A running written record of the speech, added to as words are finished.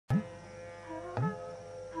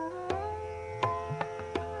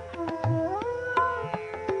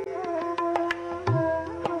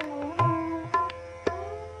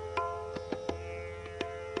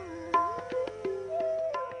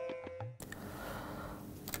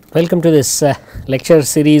Welcome to this lecture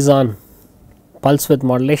series on pulse width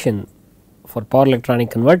modulation for power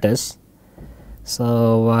electronic converters.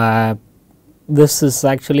 So, this is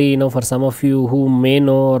actually for some of you who may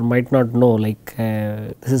know or might not know, like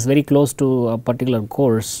this is very close to a particular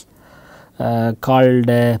course called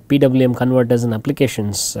PWM converters and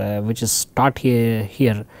applications, which is taught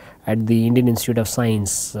here at the Indian Institute of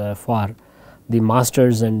Science for the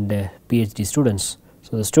masters and PhD students.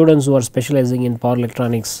 So, the students who are specializing in power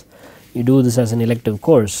electronics, you do this as an elective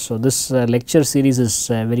course. So, this lecture series is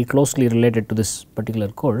very closely related to this particular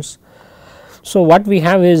course. So, what we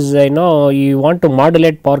have is you want to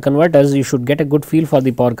modulate power converters, you should get a good feel for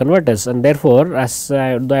the power converters, and therefore, as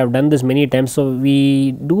though I have done this many times. So,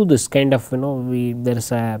 we do this kind of we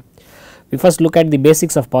first look at the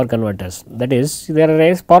basics of power converters, that is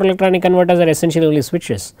power electronic converters are essentially only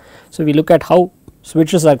switches. So, we look at how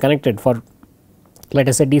switches are connected for, let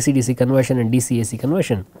us say, DC-DC conversion and DC-AC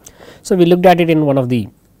conversion. So, we looked at it in one of the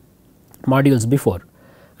modules before,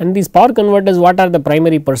 and these power converters, what are the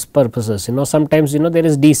primary purposes? Sometimes there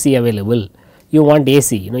is DC available, you want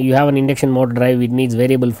AC, you have an induction motor drive, it needs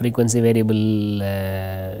variable frequency, variable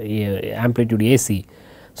amplitude AC.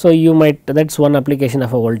 So, you might, that is one application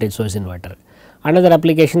of a voltage source inverter. Another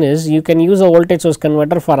application is you can use a voltage source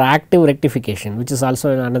converter for active rectification, which is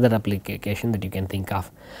also another application that you can think of,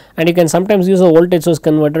 and you can sometimes use a voltage source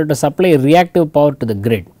converter to supply reactive power to the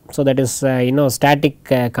grid. So, that is static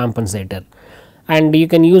compensator, and you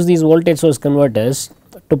can use these voltage source converters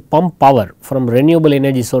to pump power from renewable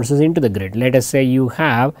energy sources into the grid. Let us say you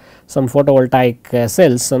have some photovoltaic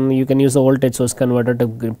cells, and you can use a voltage source converter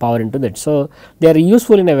to power into that. So, they are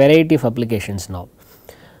useful in a variety of applications now.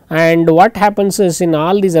 And what happens is in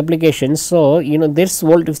all these applications, so this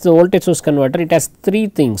if it's the voltage source converter, it has three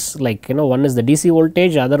things, like one is the DC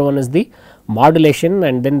voltage, other one is the modulation,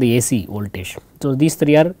 and then the AC voltage. So, these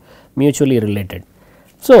three are mutually related.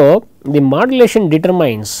 So, the modulation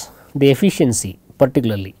determines the efficiency,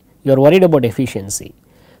 particularly you are worried about efficiency.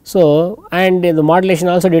 So, and the modulation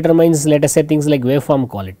also determines, let us say, things like waveform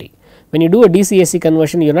quality. When you do a DC-AC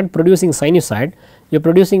conversion, you are not producing sinusoid, you are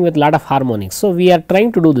producing with lot of harmonics. So, we are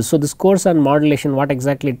trying to do this. So, this course on modulation, what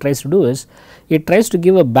exactly it tries to do is, it tries to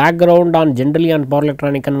give a background on generally on power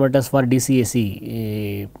electronic converters for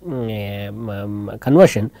DC-AC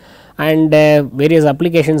conversion and various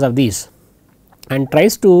applications of these, and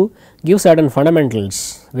tries to give certain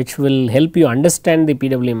fundamentals which will help you understand the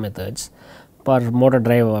PWM methods for motor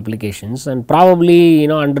drive applications, and probably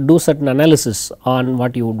do certain analysis on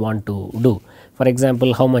what you would want to do. For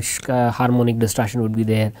example, how much harmonic distortion would be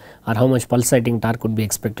there, or how much pulsating torque would be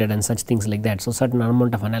expected, and such things like that. So, certain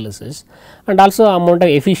amount of analysis and also amount of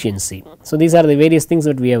efficiency. So, these are the various things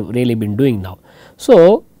that we have really been doing now.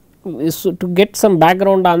 So, to get some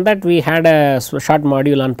background on that, we had a short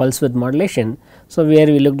module on pulse width modulation. So, where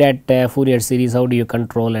we looked at Fourier series, how do you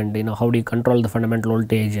control, and how do you control the fundamental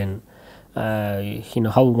voltage, and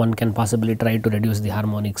how one can possibly try to reduce the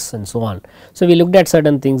harmonics and so on. So, we looked at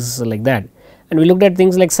certain things like that, and we looked at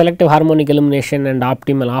things like selective harmonic elimination and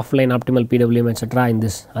optimal offline optimal PWM, etc., in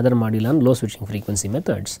this other module on low switching frequency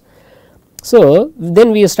methods. So,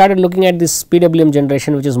 then we started looking at this PWM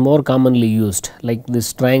generation, which is more commonly used, like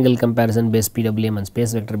this triangle comparison based PWM and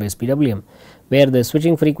space vector based PWM, where the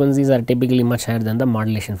switching frequencies are typically much higher than the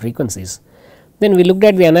modulation frequencies. Then we looked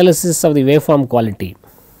at the analysis of the waveform quality.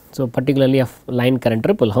 So, particularly of line current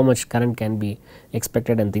ripple, how much current can be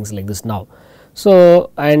expected and things like this now.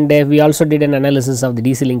 So, and we also did an analysis of the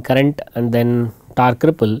DC link current and then torque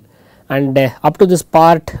ripple, and up to this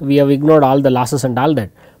part we have ignored all the losses and all that,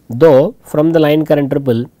 though from the line current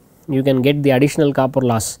ripple you can get the additional copper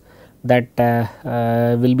loss that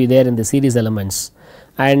will be there in the series elements.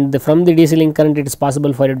 And from the DC link current, it is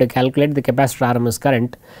possible for you to calculate the capacitor RMS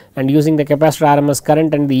current, and using the capacitor RMS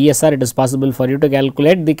current and the ESR, it is possible for you to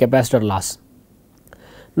calculate the capacitor loss.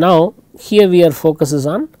 Now, here we are focuses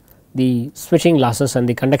on the switching losses and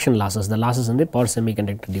the conduction losses, the losses in the power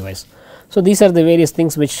semiconductor device. So, these are the various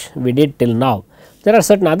things which we did till now. There are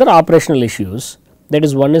certain other operational issues, that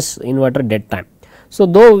is, one is inverter dead time. So,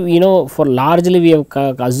 though for largely we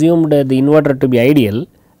have assumed the inverter to be ideal,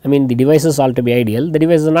 I mean the devices all to be ideal, the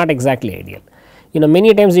devices are not exactly ideal.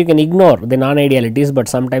 Many times you can ignore the non-idealities, but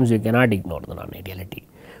sometimes you cannot ignore the non-ideality.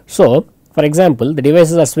 So, for example, the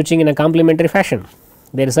devices are switching in a complementary fashion,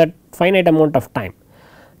 there is a finite amount of time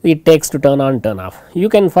it takes to turn on, turn off. You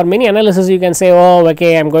can, for many analysis, you can say, oh,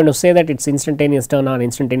 okay, I am going to say that it is instantaneous turn on,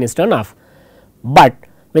 instantaneous turn off, but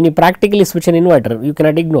when you practically switch an inverter, you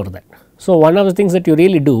cannot ignore that. So, one of the things that you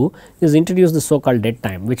really do is introduce the so called dead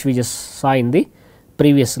time, which we just saw in the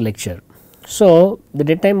previous lecture. So, the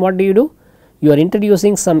dead time, what do? you are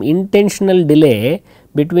introducing some intentional delay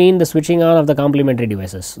between the switching on of the complementary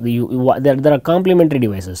devices. There are complementary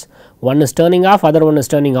devices, one is turning off, other one is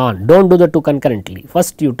turning on. Do not do the two concurrently.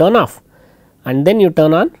 First you turn off and then you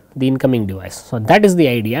turn on the incoming device. So, that is the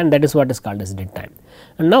idea, and that is what is called as dead time.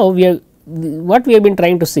 And now we are what we have been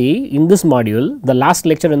trying to see in this module, the last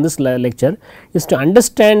lecture in this lecture, is to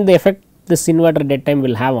understand the effect this inverter dead time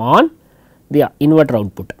will have on the inverter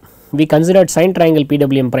output. We considered sine triangle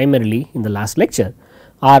PWM primarily in the last lecture,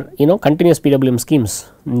 or continuous PWM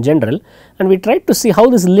schemes in general, and we tried to see how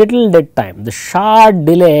this little dead time, the short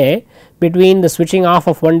delay between the switching off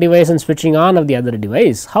of one device and switching on of the other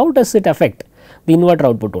device, how does it affect the inverter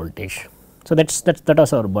output voltage. So, that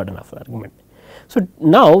was our burden of argument. So,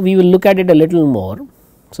 now we will look at it a little more.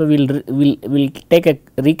 So, we will take a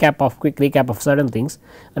quick recap of certain things,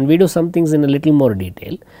 and we do some things in a little more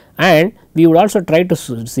detail, and we would also try to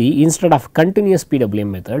see, instead of continuous PWM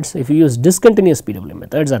methods, if you use discontinuous PWM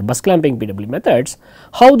methods or bus clamping PWM methods,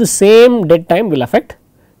 how the same dead time will affect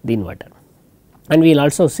the inverter. And we will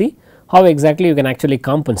also see how exactly you can actually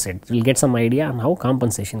compensate. We will get some idea on how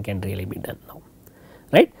compensation can really be done now,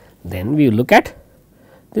 right. Then we will look at,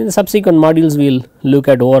 in the subsequent modules we will look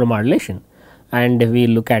at over modulation, and we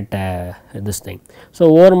look at this thing.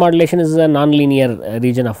 So, over modulation is a nonlinear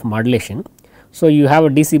region of modulation. So, you have a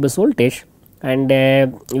DC bus voltage, and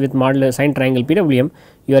with sine triangle PWM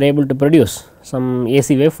you are able to produce some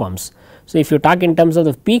AC waveforms. So, if you talk in terms of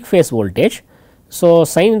the peak phase voltage, so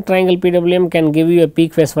sine triangle PWM can give you a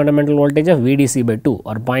peak phase fundamental voltage of VDC by 2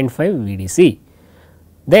 or 0.5 VDC.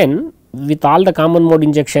 Then with all the common mode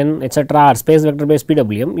injection etc., or space vector based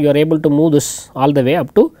PWM, you are able to move this all the way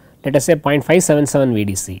up to, let us say, 0.577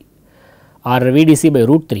 VDC or VDC by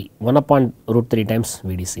root 3, 1 upon root 3 times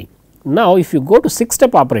VDC. Now, if you go to 6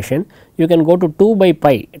 step operation, you can go to 2 by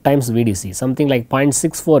pi times VDC, something like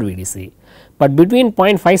 0.64 VDC. But between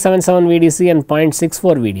 0.577 VDC and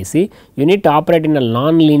 0.64 VDC, you need to operate in a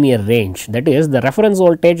non-linear range, that is, the reference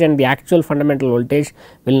voltage and the actual fundamental voltage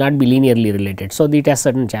will not be linearly related. So, it has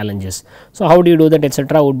certain challenges. So, how do you do that,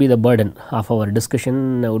 etc., would be the burden of our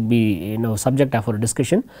discussion, would be subject of our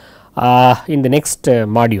discussion in the next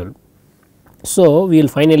module. So, we will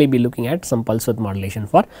finally be looking at some pulse width modulation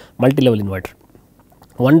for multi-level inverter.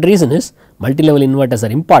 One reason is multi-level inverters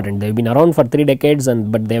are important. They have been around for 3 decades,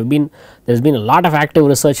 but there has been a lot of active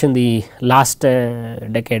research in the last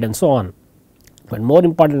decade and so on. But more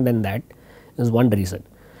important than that is one reason.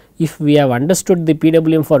 If we have understood the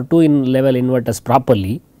PWM for 2 level inverters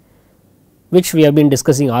properly, which we have been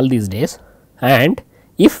discussing all these days, and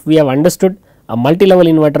if we have understood a multi-level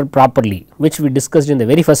inverter properly, which we discussed in the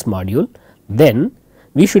very first module, then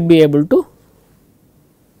we should be able to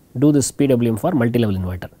do this PWM for multi-level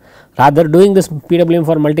inverter. Rather, doing this PWM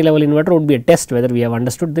for multi-level inverter would be a test whether we have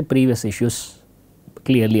understood the previous issues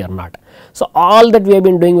clearly or not. So, all that we have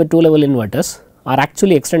been doing with 2 level inverters are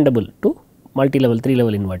actually extendable to multi-level 3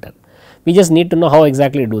 level inverter. We just need to know how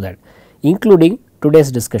exactly to do that, including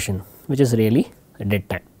today's discussion, which is really a dead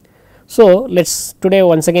time. So, let us today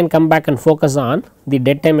once again come back and focus on the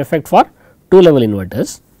dead time effect for 2 level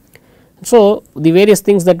inverters. So, the various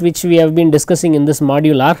things that which we have been discussing in this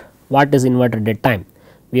module are, what is inverter dead time?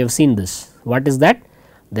 We have seen this. What is that?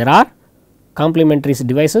 There are complementary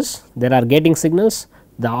devices, there are gating signals,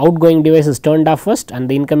 the outgoing device is turned off first and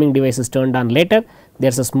the incoming device is turned on later. There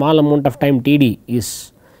is a small amount of time TD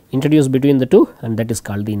is introduced between the two, and that is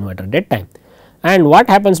called the inverter dead time. And what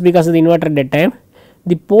happens because of the inverter dead time?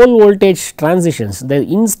 The pole voltage transitions, the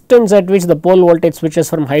instance at which the pole voltage switches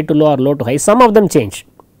from high to low or low to high, some of them change.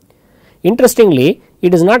 Interestingly,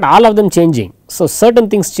 it is not all of them changing. So, certain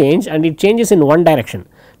things change and it changes in one direction,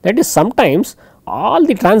 that is, sometimes all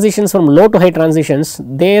the transitions from low to high transitions,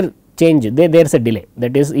 there is a delay,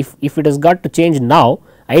 that is, if it has got to change now,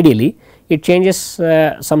 ideally it changes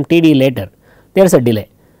some TD later, there is a delay,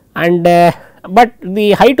 and but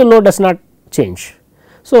the high to low does not change.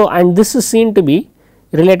 So, and this is seen to be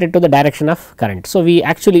related to the direction of current. So, we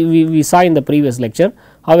actually we saw in the previous lecture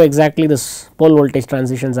how exactly this pole voltage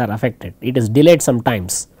transitions are affected. It is delayed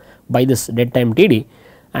sometimes by this dead time TD,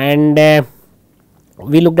 and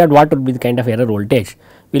we looked at what would be the kind of error voltage.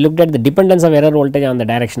 We looked at the dependence of error voltage on the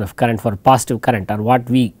direction of current. For positive current, or what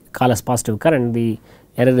we call as positive current, the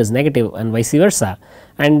error is negative and vice versa,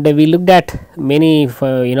 and we looked at many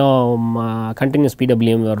continuous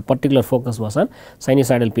PWM. Our particular focus was on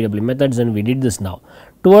sinusoidal PWM methods, and we did this now.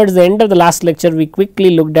 Towards the end of the last lecture, we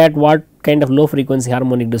quickly looked at what kind of low frequency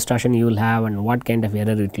harmonic distortion you will have and what kind of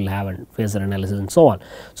error it will have, and phasor analysis and so on.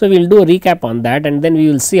 So, we will do a recap on that, and then we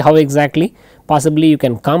will see how exactly possibly you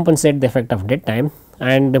can compensate the effect of dead time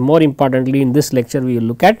and more importantly in this lecture we will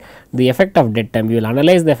look at the effect of dead time. We will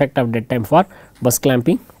analyze the effect of dead time for bus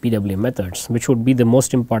clamping PWM methods, which would be the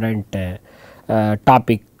most important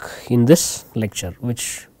topic in this lecture,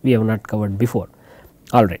 which we have not covered before.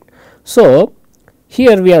 Alright. So,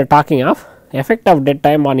 here we are talking of effect of dead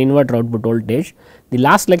time on inverter output voltage. The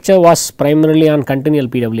last lecture was primarily on continual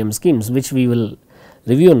PWM schemes, which we will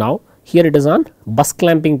review now. Here it is on bus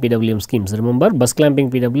clamping PWM schemes. Remember, bus clamping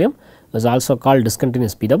PWM is also called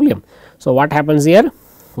discontinuous PWM. So, what happens here?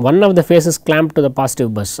 One of the phases clamped to the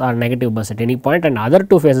positive bus or negative bus at any point, and other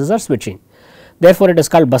two phases are switching. Therefore, it is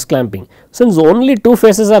called bus clamping. Since only two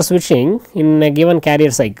phases are switching in a given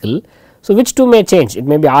carrier cycle, so which two may change? It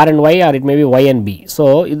may be R and Y, or it may be Y and B.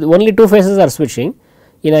 So, only two phases are switching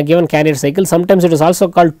in a given carrier cycle. Sometimes it is also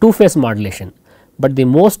called two phase modulation, but the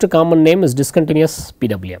most common name is discontinuous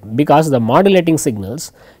PWM, because the modulating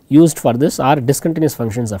signals used for this are discontinuous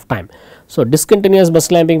functions of time. So, discontinuous bus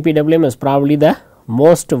clamping PWM is probably the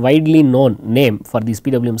most widely known name for these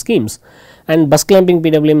PWM schemes, and bus clamping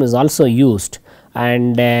PWM is also used,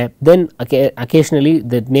 and then occasionally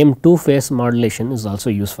the name two phase modulation is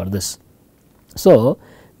also used for this. So,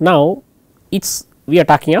 now we are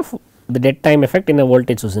talking of the dead time effect in a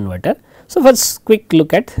voltage source inverter. So, first quick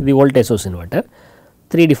look at the voltage source inverter.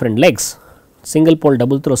 Three different legs, single pole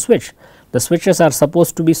double throw switch. The switches are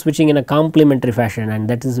supposed to be switching in a complementary fashion, and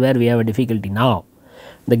that is where we have a difficulty now.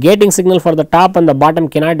 The gating signal for the top and the bottom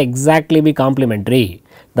cannot exactly be complementary.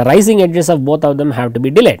 The rising edges of both of them have to be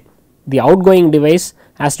delayed. The outgoing device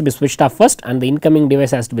has to be switched off first, and the incoming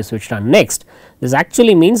device has to be switched on next. This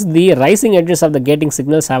actually means the rising edges of the gating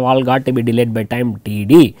signals have all got to be delayed by time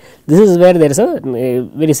Td. This is where there is a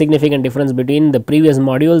very significant difference between the previous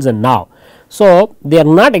modules and now. So, they are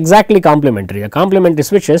not exactly complementary. The complementary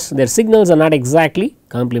switches, their signals are not exactly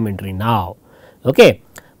complementary now. Okay.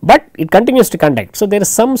 But it continues to conduct. So, there is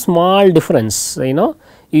some small difference,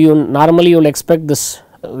 you normally you will expect this,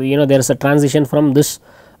 there is a transition from this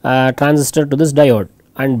transistor to this diode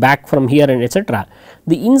and back from here and etc.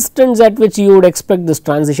 The instance at which you would expect this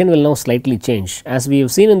transition will now slightly change, as we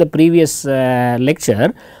have seen in the previous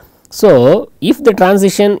lecture. So, if the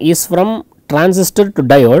transition is from transistor to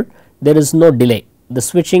diode, there is no delay, the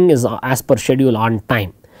switching is as per schedule on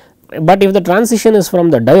time. But if the transition is from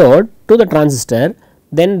the diode to the transistor,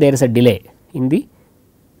 then there is a delay in the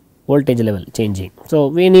voltage level changing.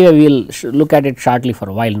 So, anyway we will look at it shortly for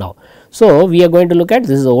a while now. So, we are going to look at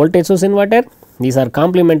this is a voltage source inverter. These are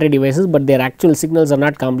complementary devices, but their actual signals are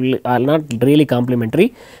not really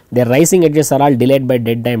complementary. Their rising edges are all delayed by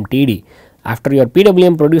dead time Td. After your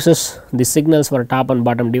PWM produces the signals for top and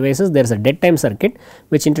bottom devices, there is a dead time circuit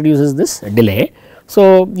which introduces this delay.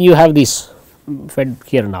 So, you have this fed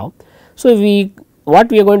here now. So, what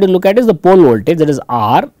we are going to look at is the pole voltage, that is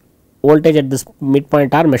R, voltage at this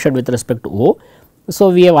midpoint R measured with respect to O. So,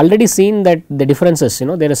 we have already seen that the differences,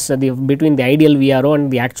 there is between the ideal VRO and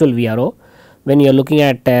the actual VRO when you are looking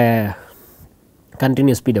at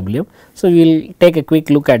continuous PWM. So, we will take a quick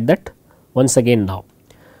look at that once again now.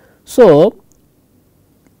 So,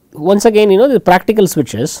 once again the practical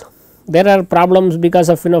switches, there are problems because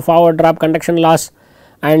of forward drop conduction loss,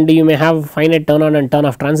 and you may have finite turn on and turn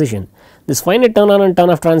off transition. This finite turn on and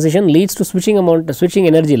turn off transition leads to switching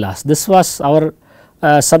energy loss. This was our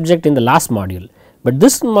subject in the last module, but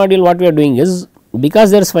this module what we are doing is,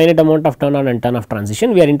 because there is finite amount of turn on and turn off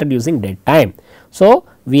transition, we are introducing dead time. So,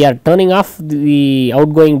 we are turning off the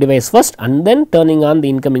outgoing device first and then turning on the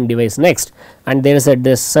incoming device next, and there is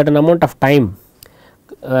a certain amount of time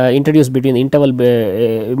introduced between the interval,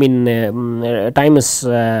 time is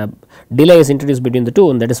delay is introduced between the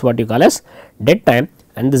two, and that is what you call as dead time,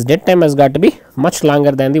 and this dead time has got to be much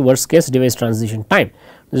longer than the worst case device transition time.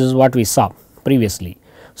 This is what we saw previously.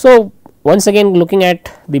 So, once again looking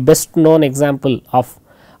at the best known example of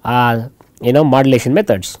modulation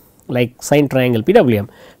methods like sine triangle PWM,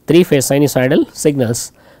 3 phase sinusoidal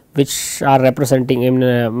signals which are representing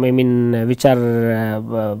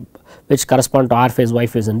which correspond to R phase, Y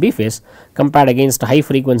phase and B phase compared against high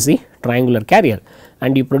frequency triangular carrier,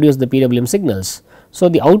 and you produce the PWM signals. So,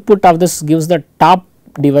 the output of this gives the top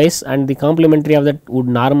device, and the complementary of that would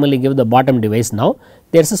normally give the bottom device. Now,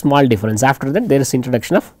 there is a small difference. After that, there is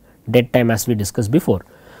introduction of dead time as we discussed before.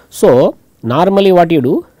 So, normally what you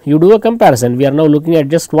do a comparison. We are now looking at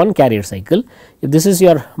just one carrier cycle. If this is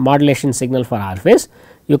your modulation signal for R phase,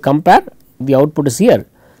 you compare, the output is here,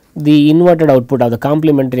 the inverted output of the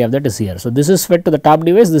complementary of that is here. So, this is fed to the top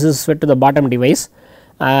device, this is fed to the bottom device,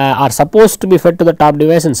 are supposed to be fed to the top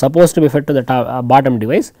device and supposed to be fed to the bottom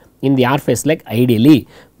device. in the R phase leg ideally,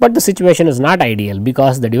 but the situation is not ideal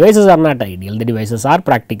because the devices are not ideal, the devices are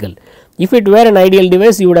practical. If it were an ideal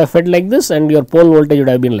device, you would have fed like this and your pole voltage would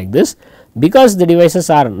have been like this. Because the devices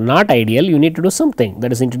are not ideal, you need to do something,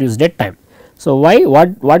 that is introduce dead time. So, why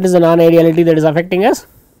what is the non ideality that is affecting us?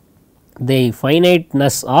 The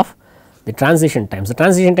finiteness of the transition times. The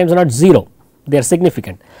transition times are not 0, they are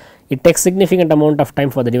significant. It takes significant amount of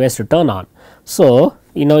time for the device to turn on. So,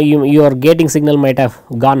 your gating signal might have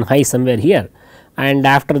gone high somewhere here, and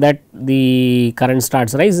after that the current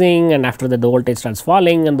starts rising, and after that the voltage starts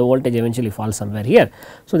falling, and the voltage eventually falls somewhere here.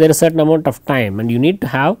 So, there is a certain amount of time, and you need to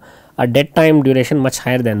have a dead time duration much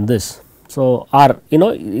higher than this. So, or it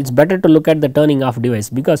is better to look at the turning off device,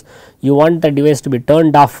 because you want the device to be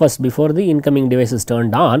turned off first before the incoming device is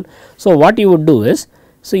turned on. So, what you would do is,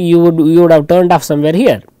 so you would have turned off somewhere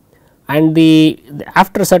here, and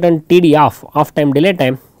after certain TD off time delay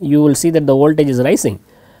time, you will see that the voltage is rising,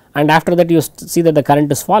 and after that you see that the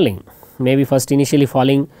current is falling, maybe first initially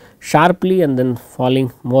falling sharply and then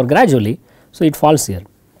falling more gradually. So, it falls here.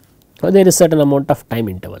 So, there is certain amount of time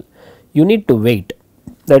interval. You need to wait,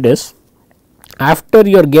 that is, after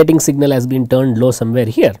your gating signal has been turned low somewhere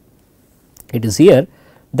here, it is here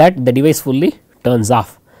that the device fully turns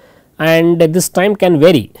off, and this time can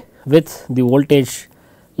vary with the voltage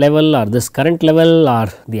level or this current level or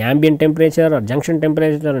the ambient temperature or junction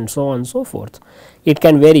temperature and so on and so forth. It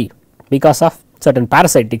can vary because of certain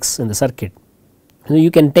parasitics in the circuit. So,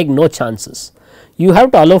 you can take no chances. You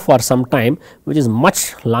have to allow for some time which is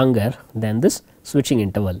much longer than this switching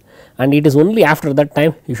interval, and it is only after that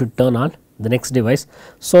time you should turn on the next device,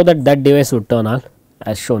 so that device would turn on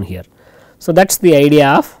as shown here. So, that is the idea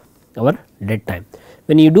of our dead time.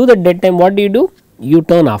 When you do the dead time, what do? You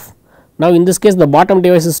turn off. Now, in this case the bottom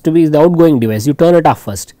device is to be the outgoing device, you turn it off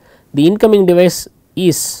first. The incoming device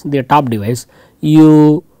is the top device,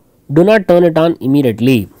 you do not turn it on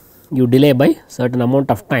immediately, you delay by certain amount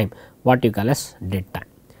of time, what you call as dead time.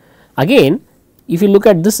 Again, if you look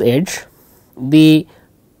at this edge, the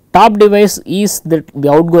top device is the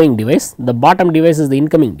outgoing device, the bottom device is the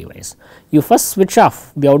incoming device. You first switch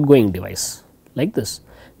off the outgoing device like this.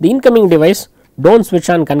 The incoming device do not switch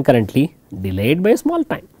on concurrently, delayed by a small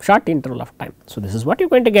time, short interval of time. So, this is what you are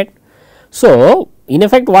going to get. So, in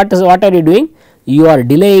effect what are you doing? You are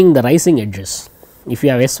delaying the rising edges. If you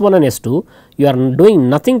have S1 and S2, you are doing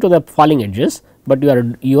nothing to the falling edges, but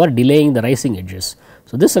you are delaying the rising edges.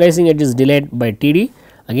 So, this rising edge is delayed by TD,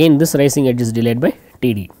 again this rising edge is delayed by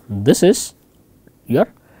TD. This is your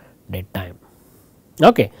dead time.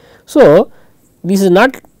 Okay. So, this is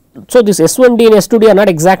not, so this S1D and S2D are not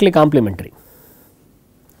exactly complementary.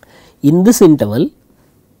 In this interval,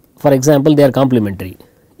 for example, they are complementary.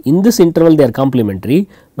 In this interval they are complementary,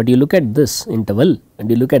 but you look at this interval and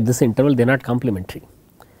you look at this interval, they are not complementary.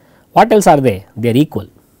 What else are they? They are equal.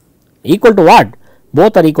 Equal to what?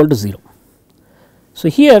 Both are equal to 0. So,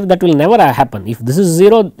 here that will never happen. If this is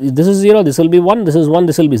 0, this will be 1, this is 1,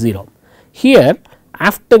 this will be 0. Here,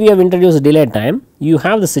 after you have introduced delay time, you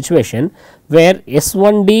have the situation where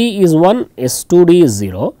S1D is 1, S2D is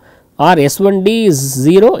 0, or S1D is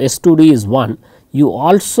 0, S2D is 1. You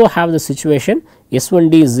also have the situation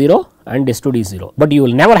S1D is 0 and S2D is 0, but you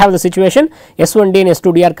will never have the situation S1D and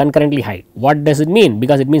S2D are concurrently high. What does it mean?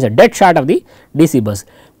 Because it means a dead short of the DC bus.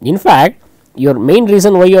 In fact, your main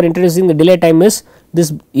reason why you are introducing the delay time is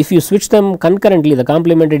this: if you switch them concurrently, the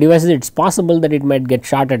complementary devices, it is possible that it might get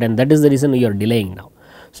shorted, and that is the reason you are delaying now.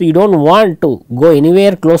 So, you do not want to go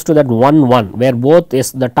anywhere close to that 1 1 where both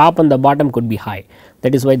the top and the bottom could be high,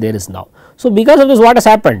 that is why there is now. So, because of this, what has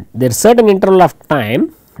happened? There is certain interval of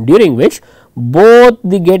time during which both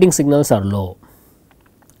the gating signals are low,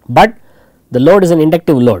 but the load is an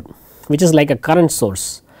inductive load which is like a current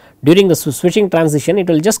source. During the switching transition, it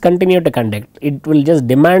will just continue to conduct, it will just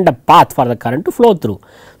demand a path for the current to flow through.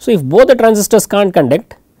 So, if both the transistors can't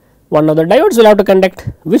conduct, one of the diodes will have to conduct.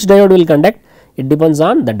 Which diode will conduct? It depends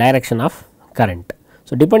on the direction of current.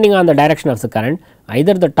 So, depending on the direction of the current,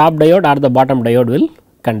 either the top diode or the bottom diode will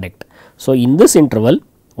conduct. So, in this interval,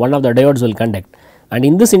 one of the diodes will conduct, and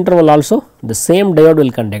in this interval also the same diode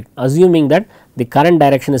will conduct, assuming that the current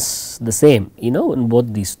direction is the same, in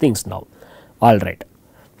both these things now. All right.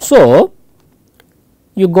 So,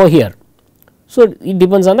 you go here. So, it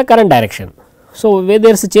depends on the current direction. So, where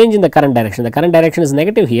there is a change in the current direction, the current direction is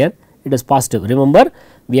negative here, it is positive. Remember,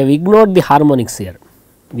 we have ignored the harmonics here,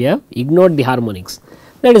 we have ignored the harmonics.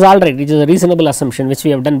 That is all right, it is a reasonable assumption which we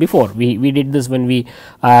have done before. We did this when we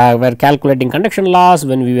were calculating conduction loss,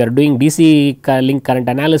 when we were doing DC link current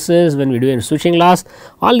analysis, when we do switching loss,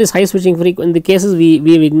 all these high switching frequency, in the cases we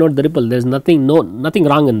have ignored the ripple, there is nothing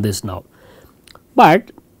wrong in this now.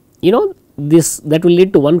 But this that will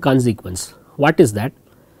lead to one consequence. What is that?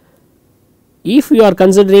 If you are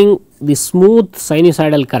considering the smooth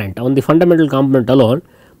sinusoidal current on the fundamental component alone,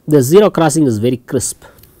 the zero crossing is very crisp.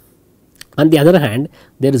 On the other hand,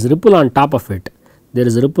 there is ripple on top of it, there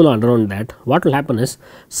is a ripple on around that. What will happen is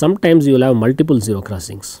sometimes you will have multiple zero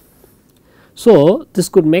crossings. So, this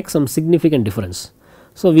could make some significant difference.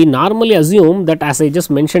 So, we normally assume that, as I just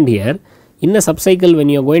mentioned here, in a subcycle, when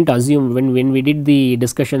you are going to assume, when we did the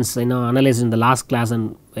discussions analysis in the last class,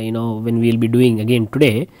 and when we will be doing again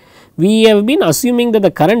today, we have been assuming that the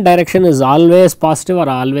current direction is always positive or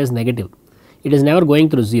always negative. It is never going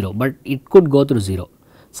through 0, but it could go through 0.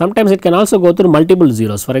 Sometimes it can also go through multiple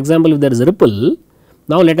zeros. For example, if there is a ripple,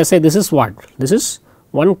 now let us say this is what? This is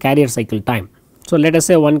one carrier cycle time. So, let us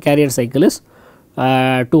say one carrier cycle is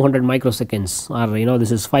 200 microseconds, or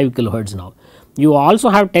this is 5 kilohertz now. You also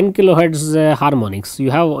have 10 kilohertz harmonics,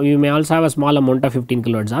 you may also have a small amount of 15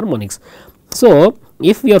 kilohertz harmonics. So,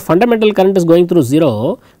 if your fundamental current is going through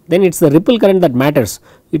 0, then it is the ripple current that matters.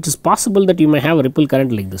 It is possible that you may have a ripple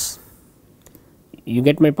current like this. You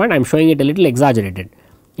get my point? I am showing it a little exaggerated.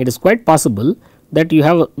 It is quite possible that you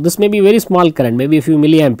have this may be very small current, maybe a few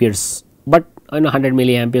milliamperes, but 100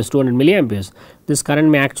 milliamperes, 200 milliamperes, this current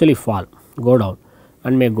may actually fall, go down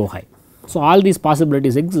and may go high. So, all these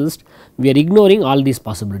possibilities exist, we are ignoring all these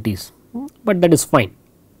possibilities, but that is fine.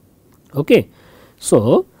 Okay.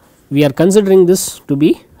 So, we are considering this to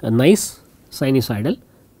be a nice sinusoidal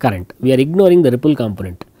current, we are ignoring the ripple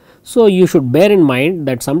component. So, you should bear in mind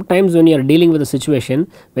that sometimes when you are dealing with a situation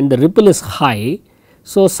when the ripple is high,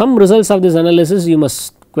 so some results of this analysis you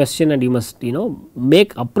must question and you must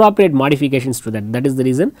make appropriate modifications to that. That is the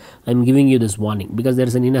reason I am giving you this warning, because there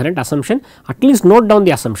is an inherent assumption. At least note down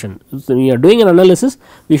the assumption. So, when you are doing an analysis,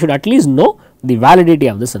 we should at least know the validity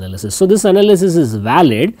of this analysis. So, this analysis is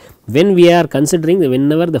valid when we are considering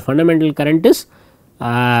whenever the fundamental current is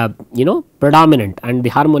predominant and the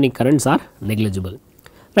harmonic currents are negligible,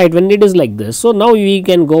 right, when it is like this. So, now we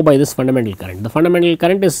can go by this fundamental current. The fundamental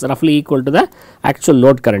current is roughly equal to the actual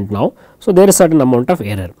load current now. So, there is certain amount of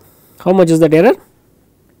error. How much is that error?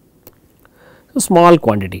 A small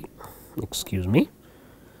quantity, excuse me.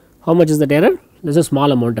 How much is that error? There is a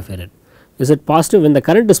small amount of error. Is it positive? When the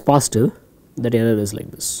current is positive, that error is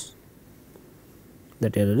like this,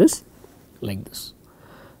 that error is like this.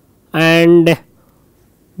 And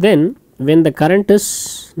then when the current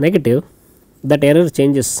is negative, that error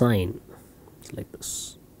changes sign, it is like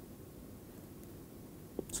this,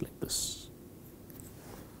 it is like this.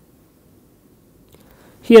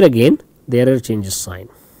 Here again the error changes sign.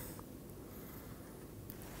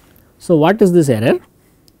 So, what is this error?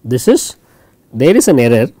 This is, there is an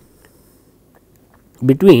error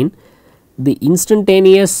between the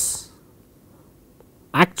instantaneous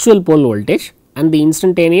actual pole voltage and the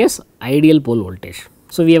instantaneous ideal pole voltage.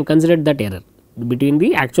 So, we have considered that error between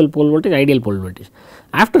the actual pole voltage, ideal pole voltage.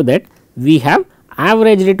 After that, we have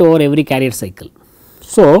averaged it over every carrier cycle.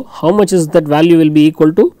 So, how much is that value will be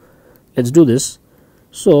equal to? Let us do this.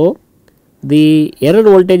 So, the error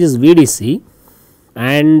voltage is VDC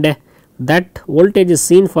and that voltage is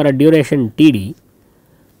seen for a duration TD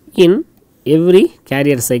in every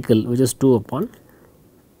carrier cycle, which is 2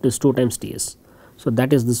 times Ts. So,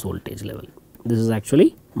 that is this voltage level. This is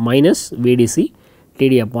actually minus VDC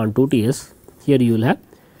TD upon 2 Ts. Here you will have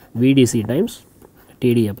VDC times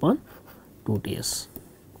TD upon 2 Ts.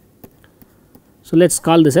 So, let us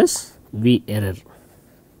call this as V error,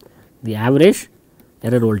 the average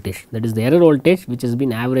error voltage, that is the error voltage which has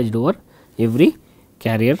been averaged over every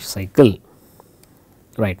carrier cycle,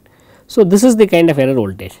 right. So, this is the kind of error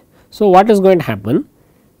voltage. So, what is going to happen?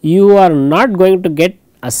 You are not going to get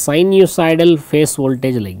a sinusoidal phase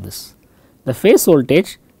voltage like this. The phase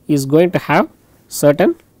voltage is going to have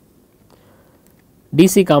certain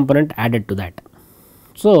DC component added to that.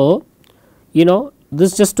 So,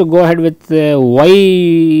 this just to go ahead with why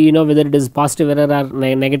whether it is positive error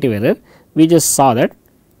or negative error, we just saw that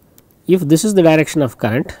if this is the direction of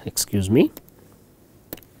current, excuse me,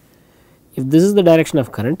 if this is the direction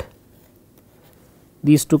of current,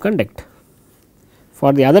 these two conduct.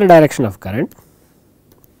 For the other direction of current,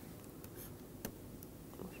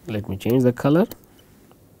 let me change the color,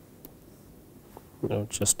 now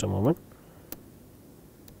just a moment.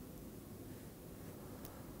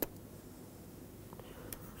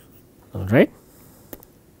 All right.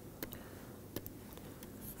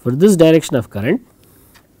 For this direction of current,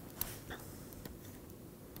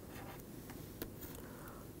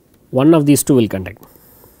 one of these two will conduct.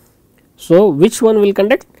 So, which one will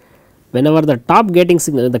conduct? Whenever the top gating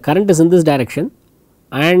signal, the current is in this direction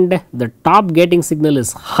and the top gating signal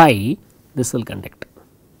is high, this will conduct.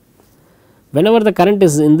 whenever the current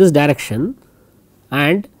is in this direction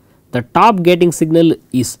and the top gating signal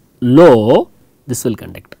is low, this will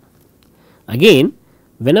conduct. Again,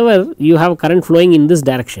 whenever you have current flowing in this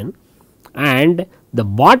direction and the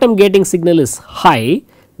bottom gating signal is high,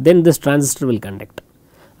 then this transistor will conduct.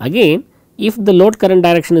 Again, if the load current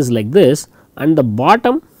direction is like this and the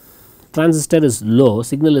bottom transistor is low,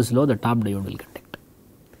 signal is low, the top diode will conduct.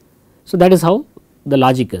 So, that is how the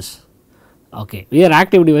logic is. Okay. We are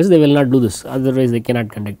active devices, they will not do this, otherwise they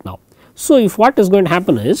cannot conduct now. So, if what is going to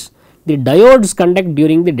happen is the diodes conduct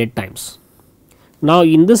during the dead times. Now,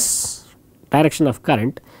 in this direction of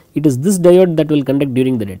current, it is this diode that will conduct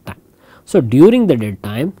during the dead time. So, during the dead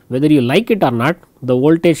time, whether you like it or not, the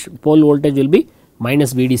voltage, pole voltage will be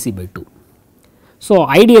minus VDC by 2. So,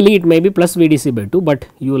 ideally it may be plus VDC by 2, but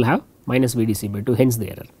you will have minus VDC by 2, hence the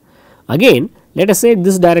error. Again, let us say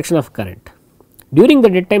this direction of current. During the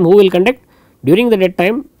dead time, who will conduct? During the dead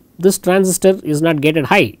time, this transistor is not gated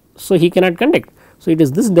high, so he cannot conduct. So, it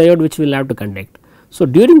is this diode which will have to conduct. So,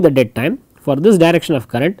 during the dead time, for this direction of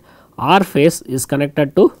current, R phase is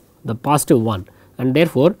connected to the positive 1, and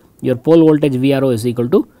therefore, your pole voltage VRO is equal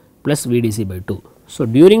to plus VDC by 2. So,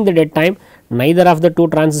 during the dead time, neither of the two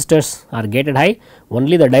transistors are gated high,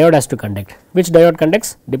 only the diode has to conduct. Which diode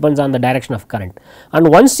conducts depends on the direction of current, and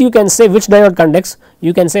once you can say which diode conducts,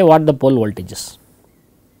 you can say what the pole voltage is.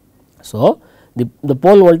 So, the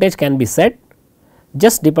pole voltage can be set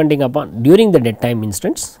just depending upon during the dead time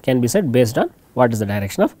instance can be set based on what is the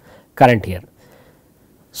direction of current here.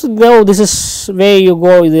 So, now this is where you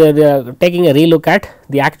go taking a relook at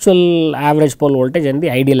the actual average pole voltage and the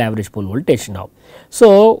ideal average pole voltage now.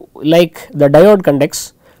 So, like the diode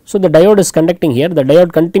conducts, so the diode is conducting here, the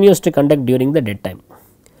diode continues to conduct during the dead time,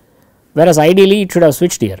 whereas ideally it should have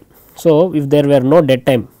switched here. So, if there were no dead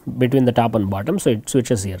time between the top and bottom, so it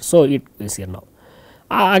switches here, so it is here now.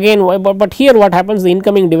 Again, but here what happens, the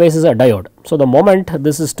incoming device is a diode. So, the moment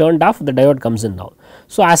this is turned off, the diode comes in now.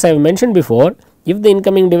 So, as I have mentioned before, if the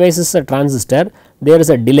incoming device is a transistor, there is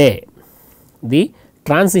a delay, the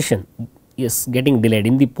transition is getting delayed,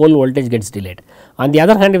 in the pole voltage gets delayed. On the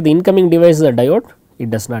other hand, if the incoming device is a diode, it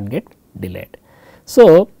does not get delayed.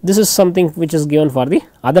 So, this is something which is given for the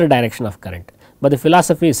other direction of current, but the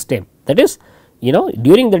philosophy is same, that is,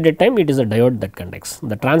 during the dead time it is a diode that conducts.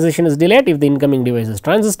 The transition is delayed if the incoming device is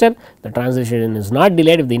transistor, the transition is not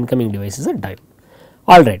delayed if the incoming device is a diode.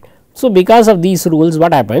 Alright. So, because of these rules,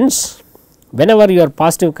 what happens, whenever your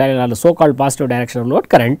positive current or the so called positive direction of load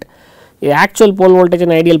current, the actual pole voltage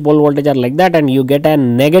and ideal pole voltage are like that, and you get a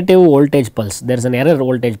negative voltage pulse. There is an error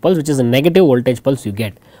voltage pulse, which is a negative voltage pulse you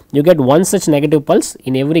get. You get one such negative pulse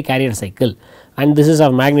in every carrier cycle, and this is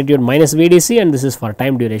of magnitude minus VDC, and this is for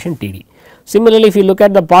time duration TD. Similarly, if you look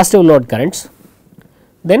at the positive load currents,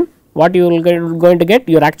 then what you will going to get,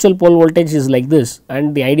 your actual pole voltage is like this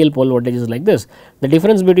and the ideal pole voltage is like this. The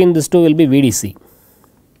difference between these two will be VDC.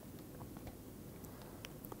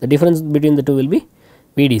 The difference between the two will be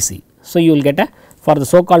VDC. So, you will get a, for the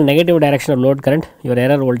so called negative direction of load current, your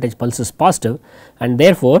error voltage pulse is positive, and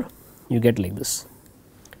therefore, you get like this.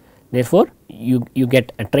 Therefore, you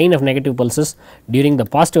get a train of negative pulses during the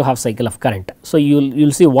positive half cycle of current. So, you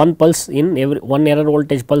will see one pulse in every, one error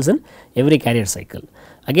voltage pulse in every carrier cycle.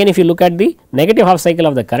 Again, if you look at the negative half cycle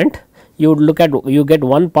of the current, you would look at, you get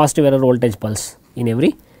one positive error voltage pulse in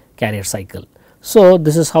every carrier cycle. So,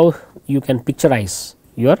 this is how you can picturize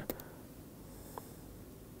your,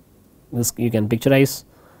 you can picturize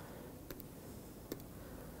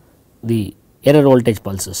the error voltage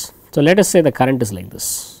pulses. So, let us say the current is like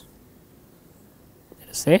this. Let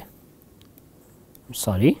us say,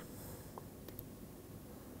 sorry,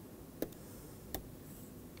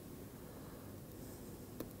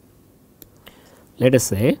 let us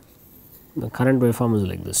say the current waveform is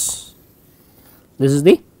like this. This is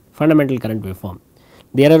the fundamental current waveform.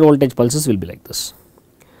 The error voltage pulses will be like this.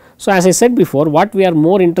 So, as I said before, what we are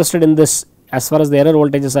more interested in this as far as the error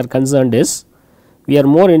voltages are concerned is, we are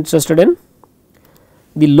more interested in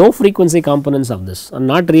the low frequency components of this and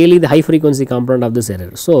not really the high frequency component of this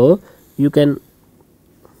error. So, you can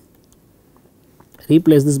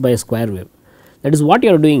replace this by a square wave. That is, what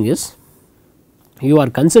you are doing is, you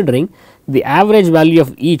are considering the average value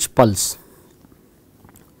of each pulse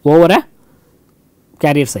over a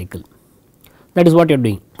carrier cycle. That is what you are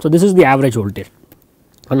doing. So, this is the average voltage,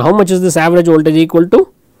 and how much is this average voltage equal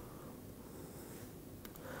to?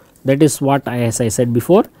 That is what as I said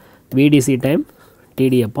before, VDC time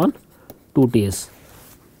TD upon 2Ts.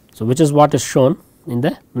 So, which is what is shown in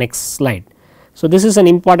the next slide. So, this is an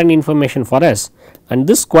important information for us, and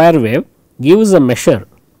this square wave gives a measure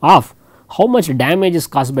of how much damage is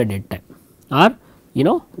caused by dead time or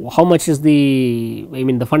how much is the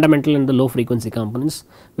the fundamental and the low frequency components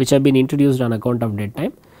which have been introduced on account of dead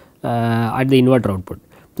time at the inverter output.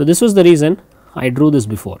 So, this was the reason I drew this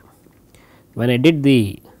before. When I did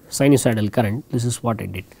the sinusoidal current, this is what I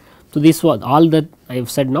did. So, this was all that I have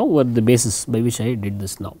said now were the basis by which I did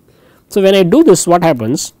this now. So, when I do this, what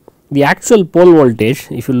happens? The actual pole voltage,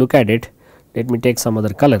 if you look at it, let me take some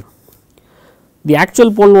other color. The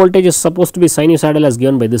actual pole voltage is supposed to be sinusoidal as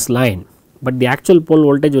given by this line, but the actual pole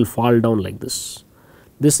voltage will fall down like this.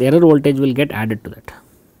 This error voltage will get added to that.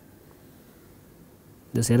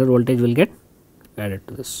 This error voltage will get added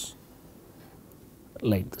to this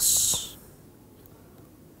like this.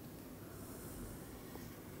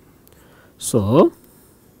 So,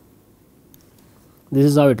 this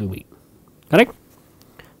is how it will be, correct.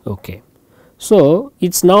 Okay. So,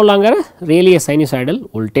 it is no longer really a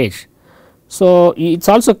sinusoidal voltage. So, it is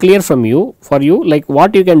also clear for you like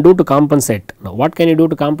what you can do to compensate. Now, what can you do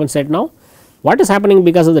to compensate now? What is happening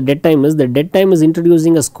because of the dead time is the dead time is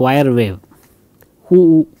introducing a square wave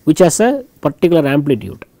which has a particular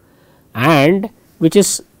amplitude and which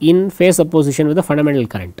is in phase opposition with the fundamental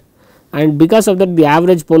current, and because of that the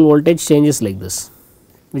average pole voltage changes like this,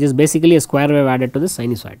 which is basically a square wave added to the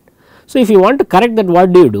sinusoid. So, if you want to correct that,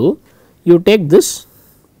 what do? You take this,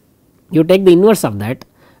 you take the inverse of that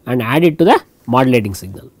and add it to the modulating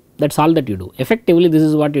signal. That is all that you do. Effectively, this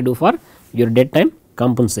is what you do for your dead time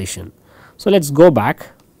compensation. So, let us go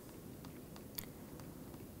back.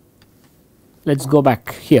 Let us go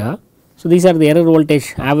back here. So, these are the error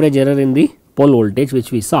voltage, average error in the pole voltage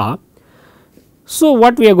which we saw. So,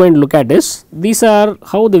 what we are going to look at is these are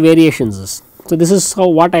how the variations is. So, this is how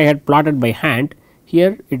what I had plotted by hand,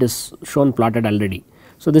 here it is shown plotted already.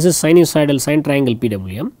 So, this is sinusoidal sine triangle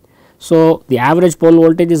PWM. So, the average pole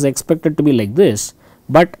voltage is expected to be like this,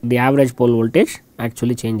 but the average pole voltage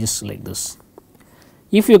actually changes like this.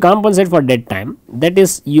 If you compensate for dead time, that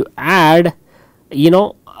is you add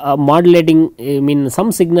modulating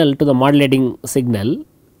some signal to the modulating signal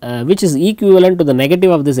which is equivalent to the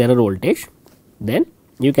negative of this error voltage, then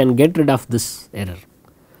you can get rid of this error.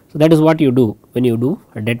 So, that is what you do when you do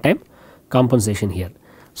a dead time compensation here.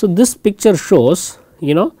 So, this picture shows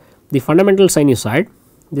the fundamental sinusoid,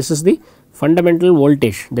 this is the fundamental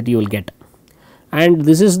voltage that you will get, and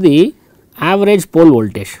this is the average pole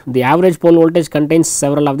voltage. The average pole voltage contains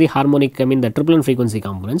several of the harmonic the triplet frequency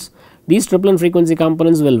components. These triplet frequency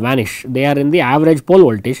components will vanish, they are in the average pole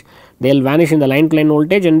voltage, they will vanish in the line to line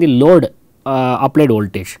voltage and the load applied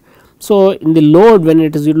voltage. So, in the load, when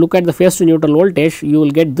it is you look at the phase to neutral voltage, you will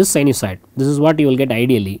get this sinusoid, this is what you will get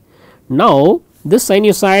ideally. Now, this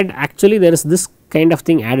sinusoid actually there is this kind of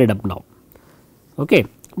thing added up now, okay.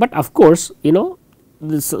 But of course,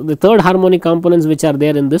 the third harmonic components which are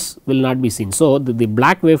there in this will not be seen. So, the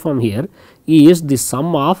black waveform here is the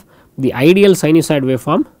sum of the ideal sinusoid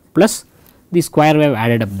waveform plus the square wave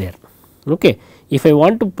added up there, okay. If I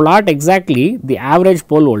want to plot exactly the average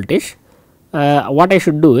pole voltage, what I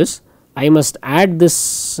should do is I must add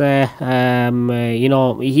this here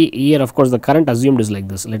of course, the current assumed is like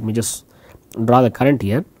this. Let me just draw the current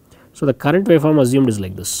here. So, the current waveform assumed is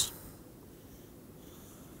like this.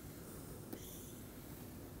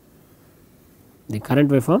 The current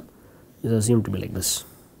waveform is assumed to be like this,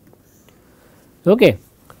 okay.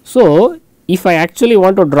 So, if I actually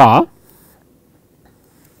want to draw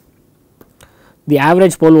the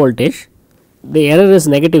average pole voltage, the error is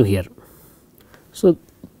negative here. So,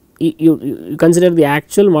 you consider the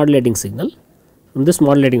actual modulating signal. From this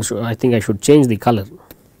modulating, I think I should change the color,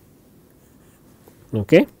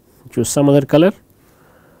 okay. Choose some other color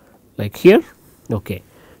like here, okay.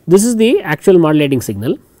 This is the actual modulating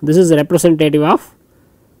signal, this is representative of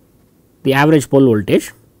the average pole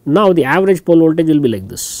voltage. Now, the average pole voltage will be like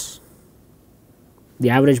this, the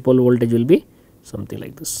average pole voltage will be something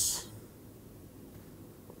like this.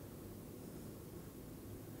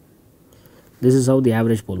 This is how the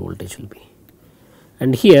average pole voltage will be,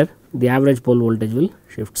 and here the average pole voltage will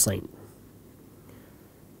shift sign.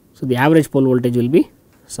 So, the average pole voltage will be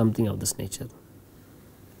something of this nature.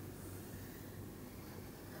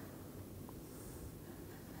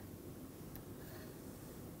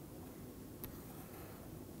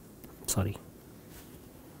 Sorry.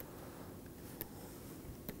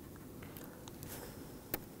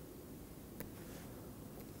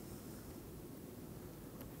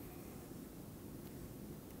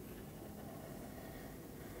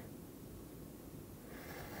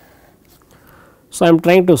 So, I am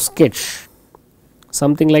trying to sketch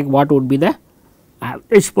something like what would be the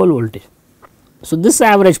average pole voltage. So, this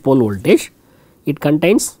average pole voltage, it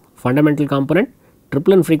contains fundamental component,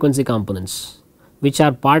 triplet frequency components which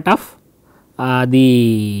are part of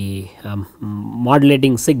the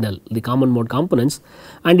modulating signal, the common mode components,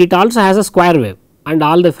 and it also has a square wave and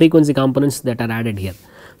all the frequency components that are added here.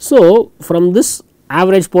 So, from this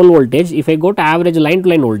average pole voltage, if I go to average line to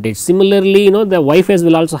line voltage, similarly the Y phase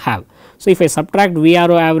will also have. So, if I subtract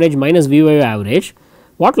VRO average minus VYO average,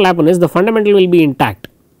 what will happen is the fundamental will be intact.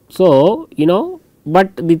 So,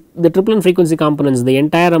 but the triplet frequency components, the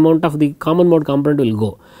entire amount of the common mode component will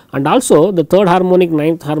go, and also the third harmonic,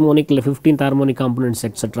 ninth harmonic, 15th harmonic components,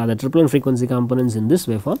 etc., the triplet frequency components in this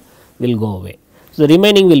waveform will go away. So, the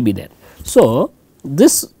remaining will be there. So,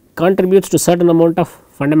 this contributes to certain amount of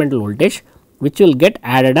fundamental voltage which will get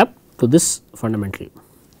added up to this fundamental,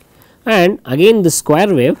 and again this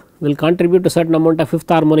square wave will contribute to certain amount of 5th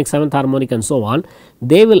harmonic, 7th harmonic and so on.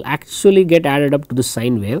 They will actually get added up to this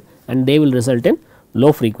sine wave and they will result in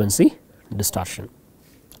low frequency distortion.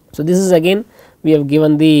 So, this is again we have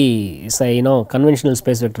given the say conventional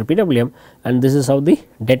space vector PWM, and this is how the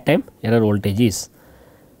dead time error voltage is.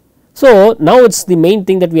 So, now it is the main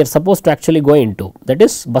thing that we are supposed to actually go into, that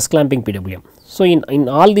is bus clamping PWM. So, in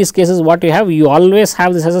all these cases what you have, you always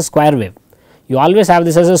have this as a square wave, you always have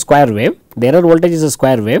this as a square wave, the error voltage is a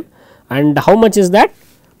square wave, and how much is that?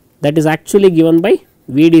 That is actually given by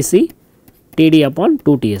VDC TD upon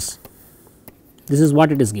 2 TS. This is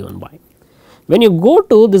what it is given by. When you go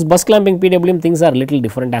to this bus clamping PWM, things are little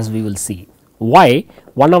different, as we will see. Why?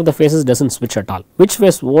 One of the phases does not switch at all. Which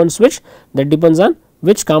phase won't switch? That depends on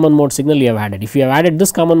which common mode signal you have added. If you have added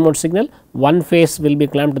this common mode signal, one phase will be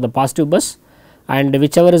clamped to the positive bus, and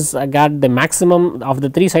whichever is got the maximum of the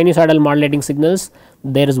 3 sinusoidal modulating signals,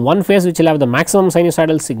 there is one phase which will have the maximum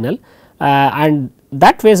sinusoidal signal, and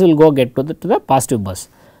that phase will go get to the positive bus.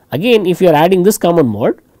 Again, if you are adding this common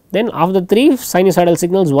mode, then of the 3 sinusoidal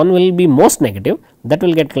signals, one will be most negative, that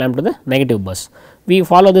will get clamped to the negative bus. We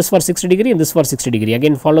follow this for 60 degree and this for 60 degree,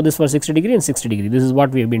 again follow this for 60 degree and 60 degree. This is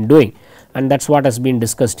what we have been doing, and that is what has been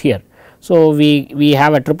discussed here. So, we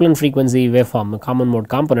have a triplet frequency waveform, a common mode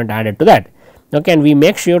component added to that. Okay, and we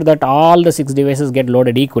make sure that all the 6 devices get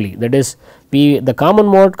loaded equally, that is the common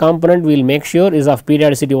mode component we will make sure is of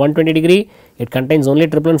periodicity 120 degree, it contains only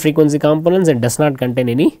triplet frequency components and does not contain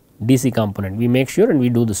any DC component. We make sure and we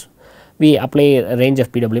do this, we apply a range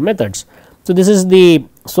of PWM methods. So, this is the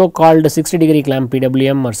so called 60 degree clamp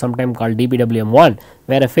PWM, or sometime called DPWM1,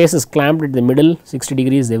 where a phase is clamped at the middle 60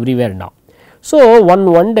 degrees everywhere now. So, one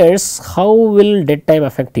wonders how will dead time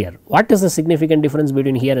affect here, what is the significant difference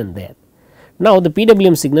between here and there. Now, the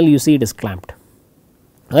PWM signal you see it is clamped.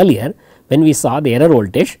 Earlier when we saw the error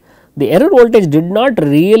voltage did not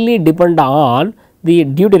really depend on the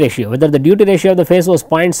duty ratio, whether the duty ratio of the phase was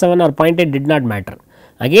 0.7 or 0.8 did not matter.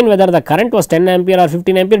 Again, whether the current was 10 ampere or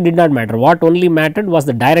 15 ampere did not matter, what only mattered was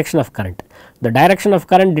the direction of current. The direction of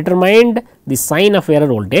current determined the sign of error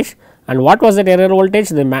voltage, and what was that error voltage?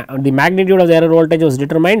 The magnitude of the error voltage was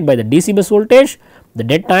determined by the DC bus voltage, the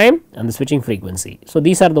dead time and the switching frequency. So,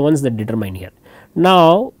 these are the ones that determine here.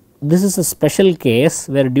 Now, this is a special case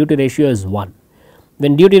where duty ratio is 1.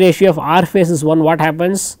 When duty ratio of R phase is 1, what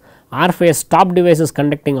happens? R phase top device is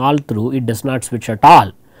conducting all through, it does not switch at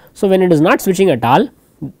all. So, when it is not switching at all,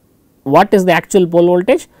 what is the actual pole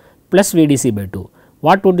voltage? Plus VDC by 2.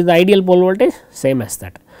 What would be the ideal pole voltage? Same as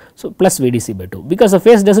that. So, plus VDC by 2, because the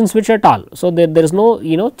phase does not switch at all. So, there is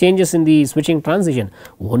no changes in the switching transition.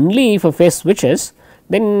 Only if a phase switches,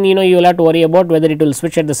 then you will have to worry about whether it will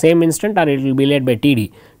switch at the same instant or it will be led by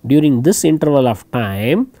TD. During this interval of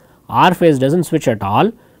time, R phase does not switch at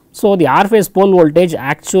all. So, the R phase pole voltage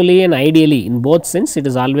actually and ideally in both sense it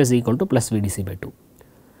is always equal to plus VDC by 2.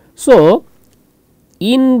 So,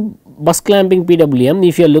 in bus clamping PWM,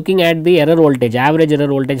 if you are looking at the error voltage, average error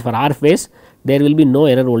voltage for R phase, there will be no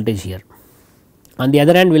error voltage here. On the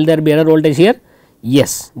other hand, will there be error voltage here?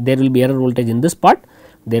 Yes, there will be error voltage in this part,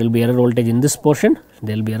 there will be error voltage in this portion,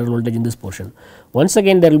 there will be error voltage in this portion. Once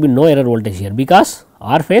again, there will be no error voltage here, because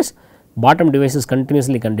R phase bottom device is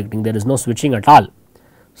continuously conducting, there is no switching at all.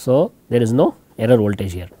 So, there is no error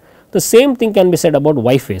voltage here. The same thing can be said about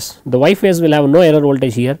Y phase. The Y phase will have no error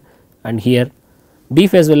voltage here and here. B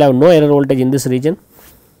phase will have no error voltage in this region,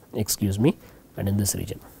 and in this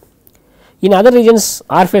region. In other regions,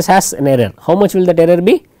 R phase has an error. How much will that error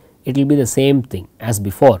be? It will be the same thing as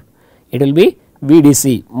before. It will be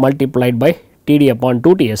VDC multiplied by TD upon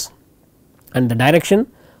 2 TS, and the direction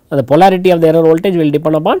or the polarity of the error voltage will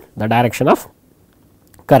depend upon the direction of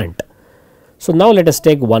current. So, now let us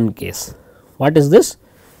take one case. What is this?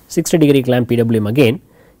 60 degree clamp PWM again.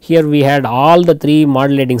 Here we had all the 3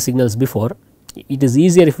 modulating signals before. It is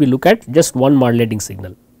easier if we look at just one modulating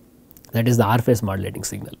signal, that is the R phase modulating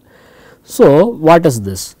signal. So, what is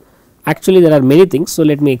this? Actually there are many things, so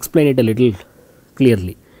let me explain it a little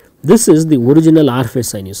clearly. This is the original R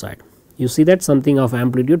phase sinusoid. You see that something of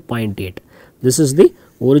amplitude 0.8. This is the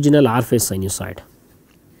original R phase sinusoid.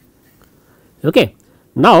 Okay.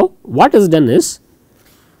 Now what is done is,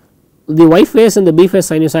 the Y phase and the B phase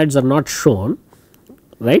sinusoids are not shown,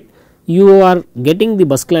 right. You are getting the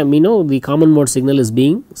bus clamp, the common mode signal is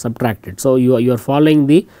being subtracted. So you are following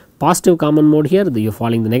the positive common mode here, you are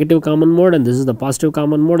following the negative common mode, and this is the positive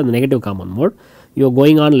common mode and the negative common mode. You are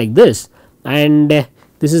going on like this, and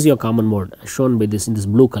this is your common mode shown by this in this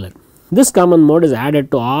blue color. This common mode is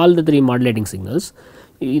added to all the 3 modulating signals.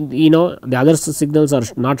 The other signals are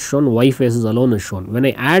not shown, Y phases alone is shown. When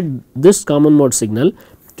I add this common mode signal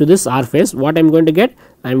to this R phase, what I am going to get?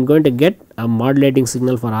 I am going to get a modulating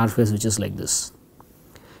signal for R phase which is like this.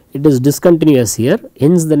 It is discontinuous here,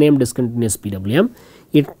 hence the name discontinuous PWM.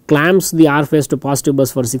 It clamps the R phase to positive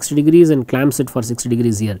bus for 60 degrees and clamps it for 60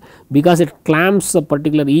 degrees here. Because it clamps a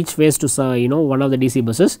particular each phase to one of the DC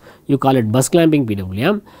buses, you call it bus clamping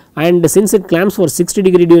PWM, and since it clamps for 60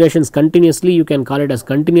 degree durations continuously, you can call it as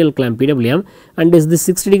continual clamp PWM, and as this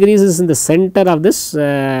 60 degrees is in the center of this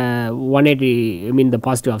 180, the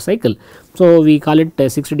positive half cycle. So we call it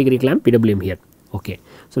 60 degree clamp PWM here. Okay.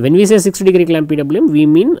 So when we say 60 degree clamp PWM, we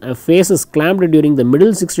mean a phase is clamped during the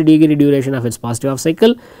middle 60 degree duration of its positive half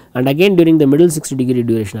cycle, and again during the middle 60 degree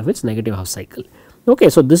duration of its negative half cycle. Okay.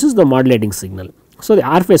 So this is the modulating signal. So the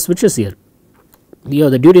R phase switches here,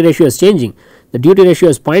 the duty ratio is changing. The duty ratio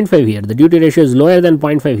is 0.5 here, the duty ratio is lower than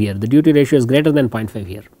 0.5 here, the duty ratio is greater than 0.5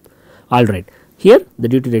 here. Alright, here the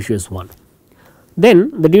duty ratio is 1.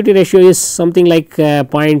 Then the duty ratio is something like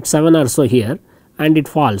 0.7 or so here, and it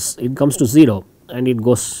falls, it comes to 0. And it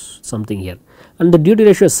goes something here, and the duty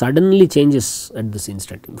ratio suddenly changes at this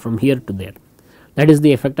instant from here to there. That is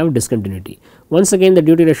the effect of discontinuity. Once again the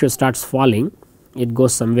duty ratio starts falling, it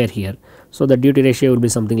goes somewhere here. So the duty ratio will be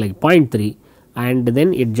something like 0.3, and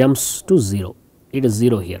then it jumps to 0. It is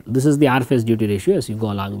 0 here. This is the R phase duty ratio as you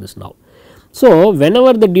go along this now. So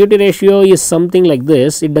whenever the duty ratio is something like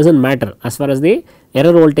this, it does not matter as far as the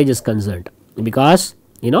error voltage is concerned, because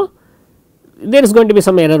there is going to be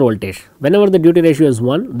some error voltage. Whenever the duty ratio is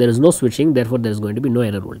 1, there is no switching, therefore there is going to be no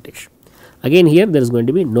error voltage. Again here there is going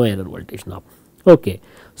to be no error voltage now. Okay.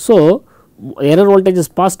 So error voltage is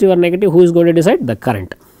positive or negative, who is going to decide? The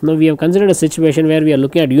current. Now we have considered a situation where we are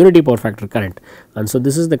looking at unity power factor current, and so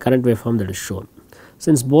this is the current waveform that is shown.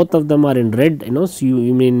 Since both of them are in red, so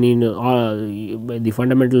you mean the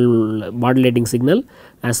fundamental modulating signal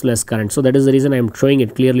as well as current. So that is the reason I am showing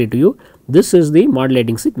it clearly to you. This is the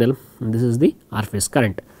modulating signal and this is the R phase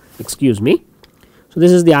current. Excuse me. So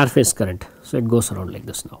this is the R phase current. So it goes around like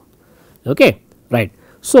this now. Okay, right.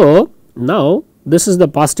 So now this is the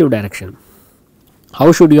positive direction.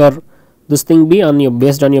 How should this thing be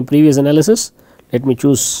based on your previous analysis? Let me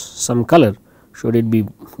choose some color. Should it be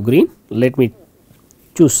green? Let me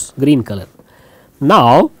choose green color.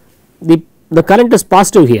 Now the current is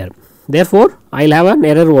positive here, therefore I will have an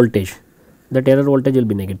error voltage. That error voltage will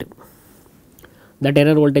be negative. That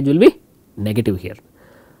error voltage will be negative here.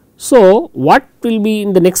 So what will be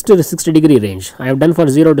in the next 60 degree range? I have done for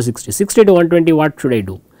 0 to 60. 60 to 120, what should I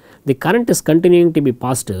do? The current is continuing to be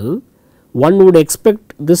positive. One would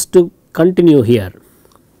expect this to continue here,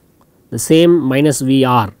 the same minus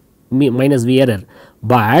VR, minus V error,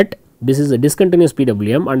 but this is a discontinuous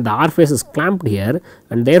PWM and the R phase is clamped here,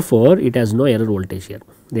 and therefore it has no error voltage here.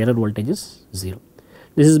 The error voltage is 0.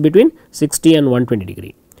 This is between 60 and 120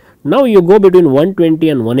 degree. Now you go between 120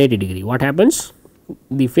 and 180 degree. What happens?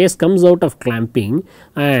 The phase comes out of clamping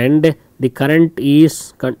and the current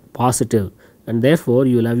is positive, and therefore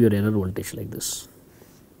you will have your error voltage like this.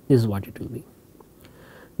 This is what it will be.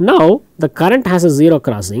 Now the current has a 0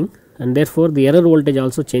 crossing, and therefore the error voltage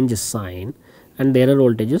also changes sign, and the error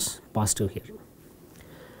voltage is positive here.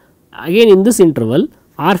 Again in this interval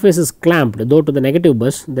R phase is clamped though to the negative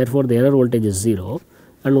bus, therefore the error voltage is 0,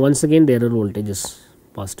 and once again the error voltage is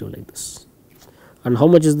positive like this. And how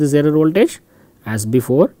much is this error voltage? As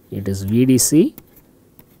before, it is VDC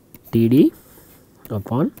TD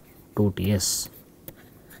upon 2TS.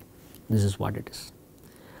 This is what it is.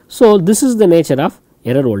 So this is the nature of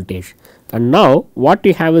error voltage, and now what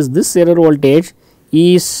you have is this error voltage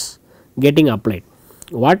is getting applied.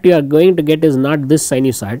 What you are going to get is not this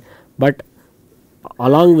sinusoid, but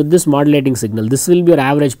along with this modulating signal, this will be your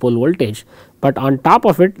average pole voltage, but on top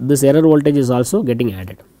of it this error voltage is also getting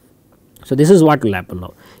added. So this is what will happen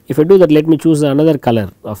now. If I do that, let me choose another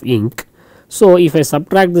color of ink. So if I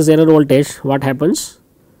subtract this error voltage, what happens?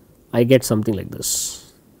 I get something like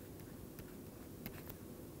this.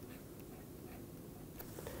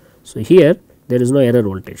 So here there is no error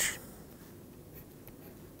voltage.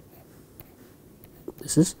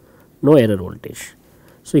 this is no error voltage.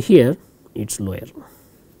 So, here it is lower,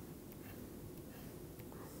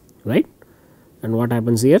 right, and what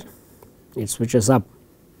happens here, it switches up,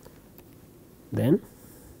 then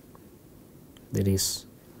there is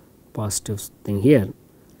positive thing here,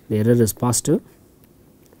 the error is positive,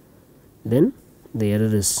 then the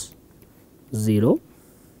error is 0,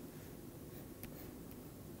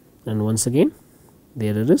 and once again the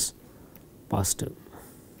error is positive.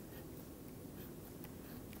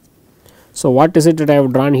 So, what is it that I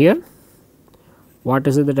have drawn here? What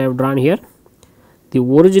is it that I have drawn here? The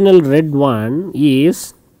original red one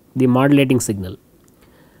is the modulating signal,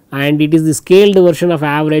 and it is the scaled version of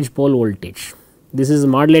average pole voltage. This is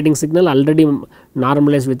modulating signal already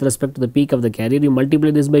normalized with respect to the peak of the carrier. You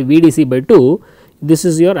multiply this by VDC by 2, this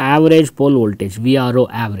is your average pole voltage, VRO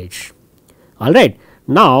average. Alright.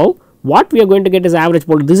 Now, what we are going to get is average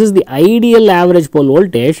pole. This is the ideal average pole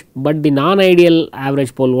voltage, but the non-ideal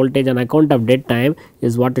average pole voltage on account of dead time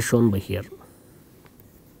is what is shown by here.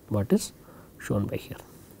 What is shown by here?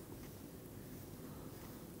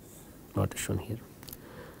 What is shown here?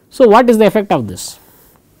 So, what is the effect of this?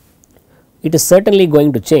 It is certainly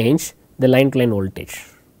going to change the line to line voltage.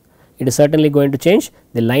 It is certainly going to change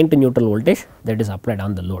the line to neutral voltage that is applied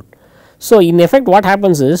on the load. So, in effect what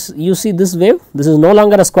happens is, you see this wave, this is no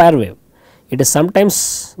longer a square wave, it is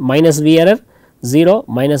sometimes minus V error 0,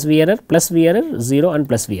 minus V error, plus V error 0 and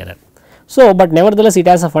plus V error. So, but nevertheless it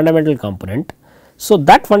has a fundamental component. So,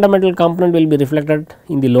 that fundamental component will be reflected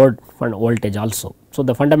in the load voltage also. So,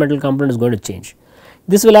 the fundamental component is going to change.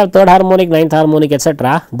 This will have third harmonic, ninth harmonic,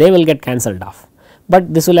 etc., they will get cancelled off,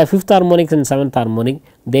 but this will have fifth harmonic and seventh harmonic,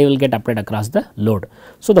 they will get applied across the load.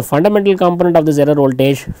 So, the fundamental component of this error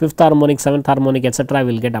voltage, fifth harmonic, seventh harmonic, etc.,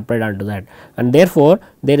 will get applied onto that, and therefore,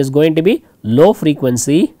 there is going to be low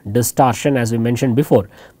frequency distortion as we mentioned before.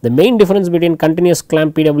 The main difference between continuous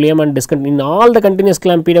clamp PWM and discontinuous, in all the continuous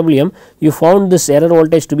clamp PWM, you found this error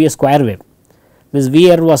voltage to be a square wave. This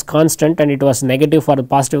V error was constant and it was negative for the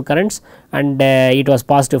positive currents, and it was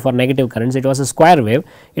positive for negative currents. It was a square wave,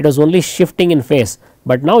 it was only shifting in phase,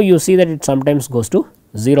 but now you see that it sometimes goes to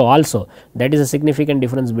 0 also. That is a significant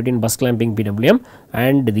difference between bus clamping PWM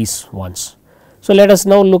and these ones. So, let us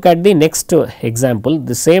now look at the next example,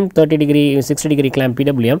 the same 30 degree 60 degree clamp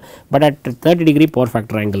PWM, but at 30 degree power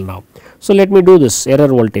factor angle now. So, let me do this error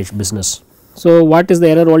voltage business. So, what is the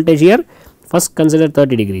error voltage here? First consider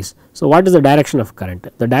 30 degrees. So, what is the direction of current?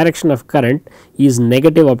 The direction of current is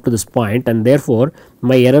negative up to this point, and therefore,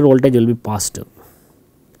 my error voltage will be positive.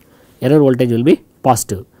 Error voltage will be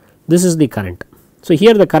positive. This is the current. So,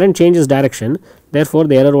 here the current changes direction, therefore,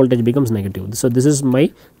 the error voltage becomes negative. So, this is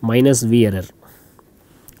my minus V error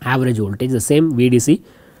average voltage, the same VDC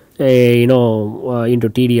into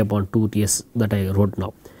TD upon 2 TS that I wrote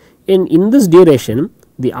now. In this duration,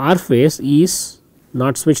 the R phase is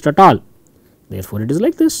not switched at all. Therefore, it is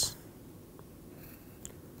like this.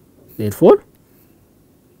 Therefore,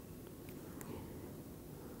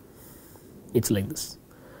 it is like this.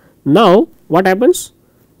 Now, what happens?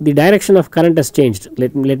 The direction of current has changed.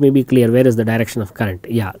 Let me be clear, where is the direction of current?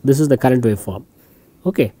 Yeah, this is the current waveform.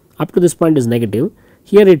 Okay, up to this point is negative.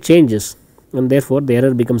 Here it changes, and therefore, the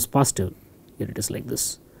error becomes positive. Here it is like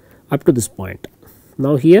this up to this point.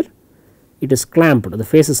 Now, here it is clamped, the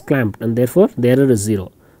face is clamped, and therefore, the error is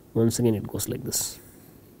 0. Once again it goes like this.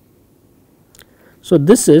 So,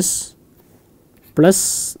 this is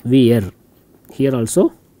plus V error, here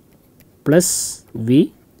also plus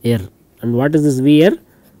V error, and what is this V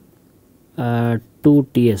error? 2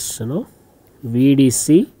 TS,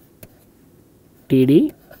 VDC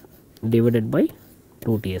TD divided by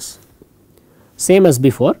 2 TS, same as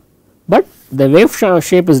before, but the wave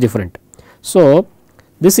shape is different. So,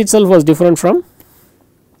 this itself was different from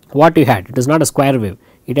what you had, it is not a square wave,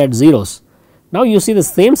 it had zeros. Now, you see the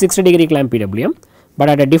same 60 degree clamp PWM, but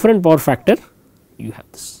at a different power factor you have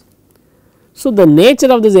this. So, the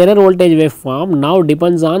nature of this error voltage waveform now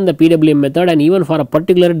depends on the PWM method, and even for a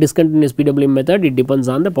particular discontinuous PWM method, it depends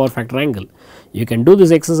on the power factor angle. You can do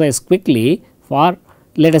this exercise quickly for,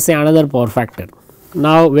 let us say, another power factor.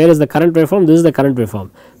 Now, where is the current waveform? This is the current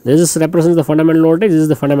waveform. This represents the fundamental voltage, this is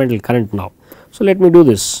the fundamental current now. So, let me do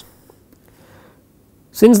this.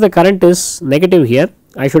 Since the current is negative here,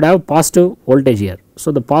 I should have positive voltage here.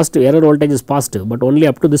 So, the positive error voltage is positive, but only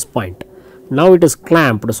up to this point. Now, it is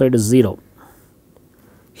clamped, so it is 0.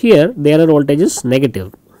 Here, the error voltage is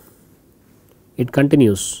negative. It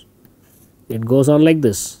continues. It goes on like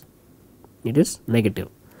this. It is negative.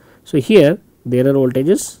 So, here the error voltage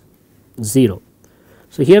is 0.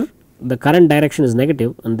 So, here the current direction is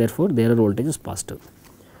negative, and therefore, the error voltage is positive.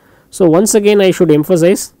 So, once again I should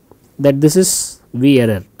emphasize that this is V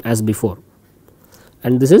error as before,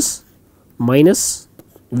 and this is minus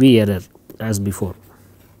V error as before,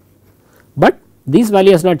 but these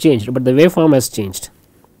value has not changed, but the waveform has changed.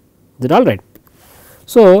 Is it all right?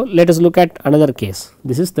 So, let us look at another case.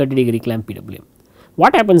 This is 30 degree clamp PWM.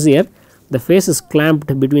 What happens here? The phase is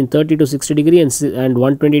clamped between 30 to 60 degree and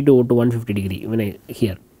 120 to 150 degree. When I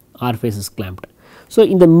here R phase is clamped. So,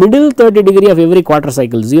 in the middle 30 degree of every quarter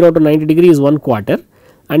cycle, 0 to 90 degree is 1 quarter,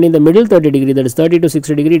 and in the middle 30 degree, that is 30 to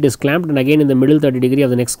 60 degree, it is clamped, and again in the middle 30 degree of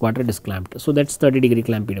the next quarter it is clamped. So, that is 30 degree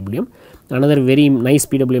clamp PWM. Another very nice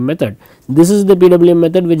PWM method. This is the PWM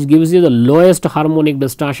method which gives you the lowest harmonic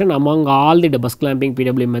distortion among all the bus clamping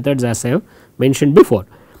PWM methods, as I have mentioned before.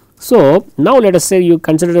 So, now let us say you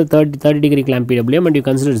consider a 30 degree clamp PWM and you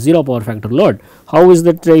consider 0 power factor load. How is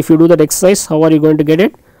that? If you do that exercise, how are you going to get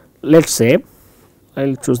it? Let us say I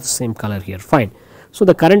will choose the same color here, fine. So,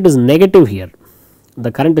 the current is negative here, the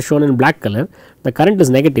current is shown in black color, the current is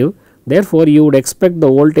negative, therefore, you would expect the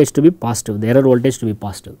voltage to be positive, the error voltage to be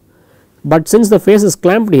positive. But since the phase is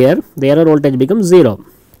clamped here, the error voltage becomes 0,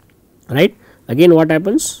 right. Again what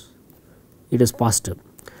happens? It is positive.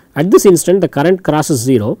 At this instant the current crosses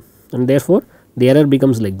 0, and therefore, the error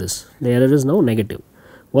becomes like this, the error is now negative.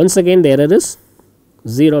 Once again the error is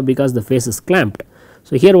 0 because the phase is clamped.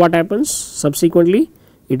 So, here what happens? Subsequently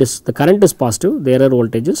it is the current is positive, the error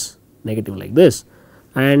voltage is negative like this,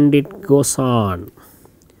 and it goes on,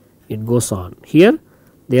 Here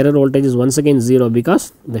the error voltage is once again 0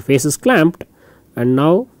 because the phase is clamped, and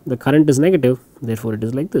now the current is negative, therefore, it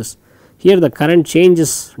is like this. Here the current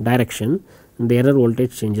changes direction and the error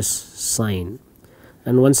voltage changes sign,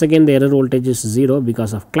 and once again the error voltage is 0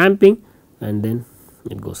 because of clamping, and then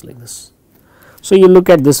it goes like this. So, you look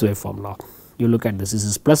at this waveform now. You look at this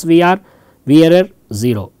is plus VR, V error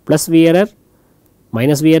 0, plus V error,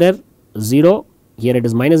 minus V error 0, here it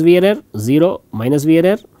is minus V error 0, minus V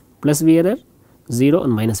error, plus V error 0,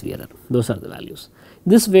 and minus V error, those are the values.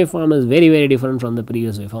 This waveform is very different from the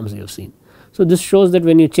previous waveforms you have seen. So, this shows that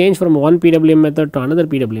when you change from one PWM method to another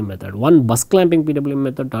PWM method, one bus clamping PWM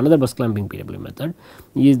method to another bus clamping PWM method,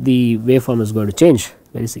 the waveform is going to change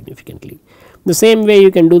very significantly. The same way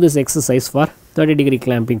you can do this exercise for 30 degree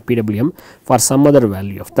clamping PWM for some other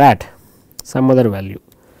value of that, some other value.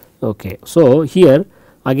 Okay. So, here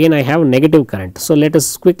again I have negative current. So, let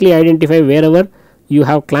us quickly identify wherever you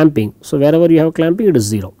have clamping. So, wherever you have clamping, it is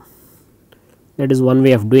 0. That is one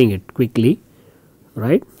way of doing it quickly,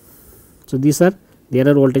 right. So, these are the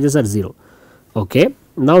error voltages are 0. Okay.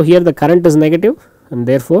 Now, here the current is negative and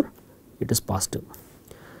therefore, it is positive.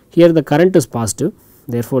 Here the current is positive,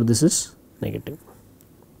 therefore, this is negative.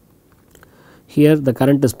 Here the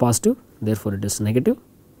current is positive, therefore, it is negative.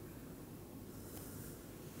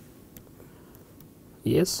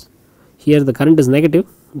 Yes, here the current is negative,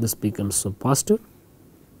 this becomes so positive.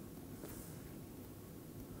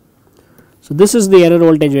 So, this is the error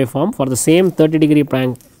voltage waveform for the same 30 degree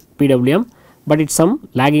PWM, but it is some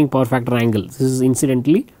lagging power factor angle. This is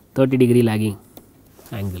incidentally 30 degree lagging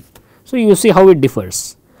angle. So, you see how it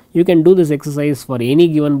differs. You can do this exercise for any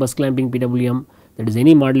given bus clamping PWM, that is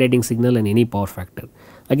any modulating signal and any power factor.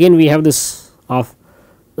 Again we have this of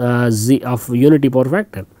unity power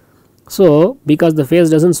factor. So, because the phase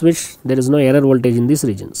does not switch, there is no error voltage in these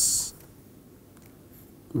regions.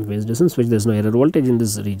 The phase does not switch, there is no error voltage in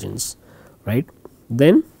these regions, right.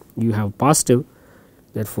 Then you have positive,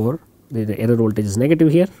 therefore, the error voltage is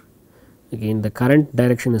negative here. Again the current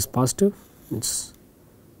direction is positive, it is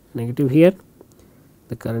negative here.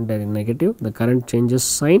 The current direction negative, the current changes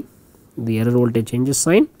sign, the error voltage changes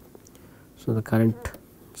sign. So, the current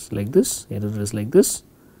is like this, error is like this.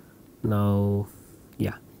 Now,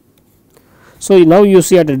 yeah. So, now you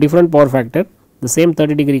see at a different power factor, the same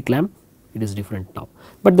 30 degree clamp, it is different now,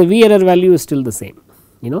 but the V error value is still the same,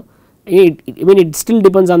 it still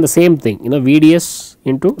depends on the same thing, VDS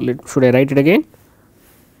into, should I write it again?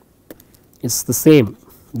 It is the same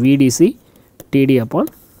VDC TD upon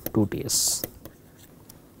 2TS.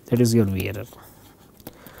 That is your V error.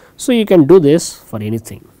 So, you can do this for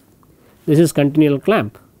anything. This is continual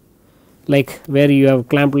clamp, like where you have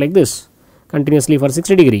clamped like this continuously for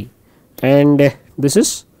 60 degree, and this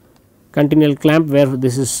is continual clamp where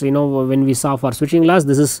this is when we saw for switching loss,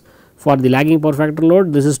 this is for the lagging power factor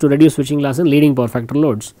load, this is to reduce switching loss in leading power factor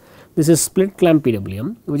loads. This is split clamp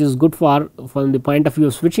PWM, which is good for from the point of view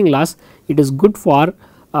of switching loss, it is good for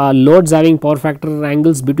loads having power factor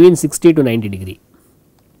angles between 60 to 90 degree.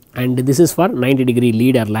 And this is for 90 degree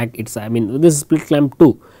lead or lag. It's this is split clamp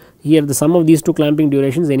 2. Here the sum of these two clamping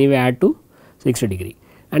durations anyway add to 60 degree.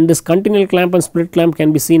 And this continual clamp and split clamp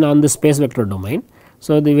can be seen on the space vector domain.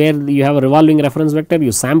 So, where you have a revolving reference vector,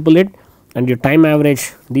 you sample it and you time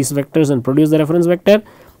average these vectors and produce the reference vector,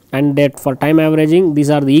 and that for time averaging these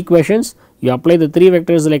are the equations. You apply the 3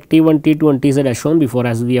 vectors like T1, T2 and Tz as shown before,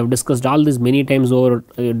 as we have discussed all this many times over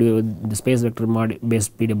the space vector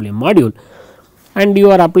based PWM module, and you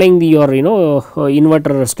are applying the your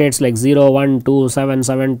inverter states like 0, 1, 2, 7,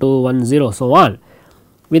 7, 2, 1, 0 so on.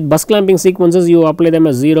 With bus clamping sequences you apply them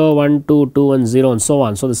as 0, 1, 2, 2 and 0 and so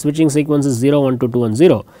on. So, the switching sequence is 0, 1, 2, 2 and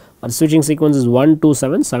 0, or switching sequence is 1, 2,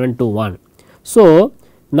 7, 7, 2, 1. So,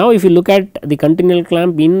 now if you look at the continual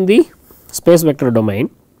clamp in the space vector domain,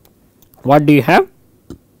 what do you have?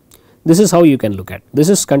 This is how you can look at, this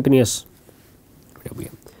is continuous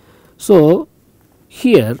PWM. So,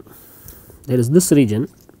 here there is this region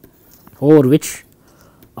over which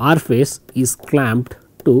R phase is clamped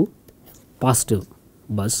to positive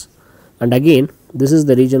bus, and again this is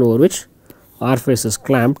the region over which R phase is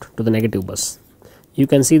clamped to the negative bus. You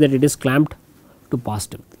can see that it is clamped to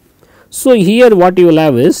positive. So, here what you will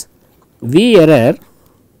have is V error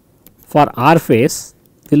for R phase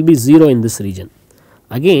will be 0 in this region.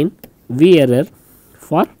 Again V error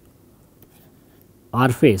for R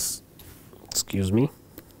phase, excuse me,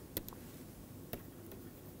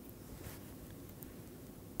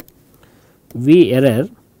 V error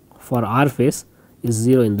for R phase is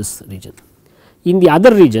 0 in this region. In the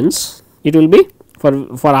other regions it will be for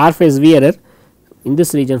R phase V error in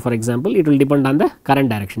this region, for example, it will depend on the current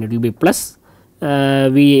direction, it will be plus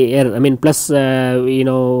V error, I mean plus VDC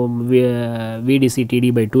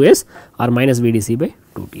TD by 2S or minus VDC by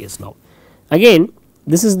 2TS. Now again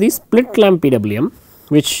this is the split clamp PWM,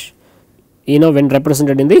 which when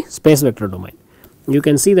represented in the space vector domain, you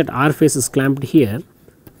can see that R phase is clamped here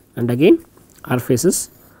and again R phase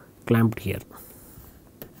is clamped here.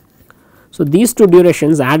 So, these two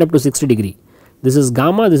durations add up to 60 degree, this is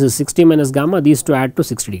gamma, this is 60 minus gamma, these two add to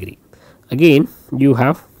 60 degree. Again you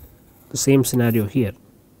have the same scenario here.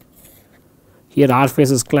 Here R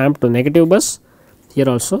phase is clamped to negative bus, here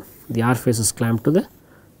also the R phase is clamped to the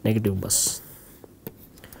negative bus.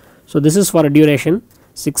 So, this is for a duration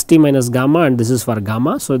 60 minus gamma and this is for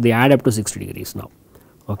gamma. So, they add up to 60 degrees now.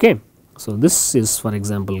 Okay. So, this is for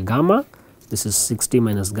example gamma, this is 60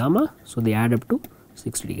 minus gamma. So, they add up to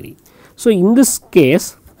 60 degree. So, in this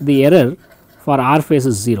case the error for R phase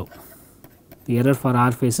is 0, the error for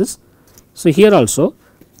R phase is. So, here also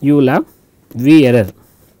you will have V error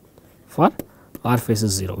for R phase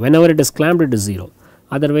is 0, whenever it is clamped it is 0,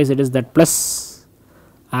 otherwise it is that plus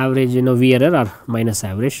average V error or minus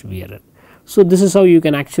average V error. So, this is how you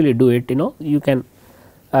can actually do it, you can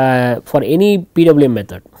for any PWM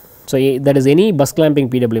method. So, that is any bus clamping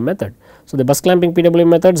PWM method. So, the bus clamping PWM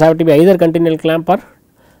methods have to be either continual clamp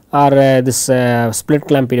or this split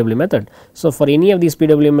clamp PWM method. So, for any of these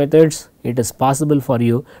PWM methods it is possible for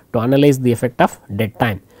you to analyze the effect of dead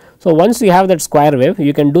time. So, once you have that square wave,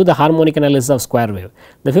 you can do the harmonic analysis of square wave.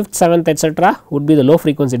 The 5th, 7th etc. would be the low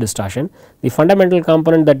frequency distortion. The fundamental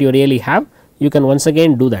component that you really have, you can once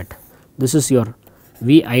again do that. This is your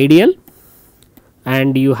V ideal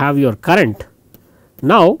and you have your current.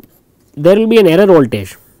 Now, there will be an error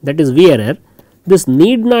voltage, that is V error. This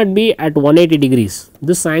need not be at 180 degrees,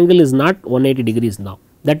 this angle is not 180 degrees now,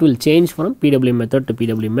 that will change from PWM method to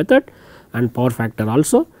PWM method, and power factor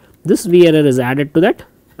also. This V error is added to that,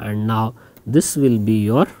 and now this will be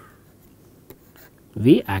your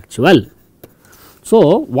V actual.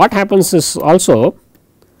 So, what happens is also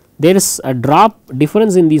there is a drop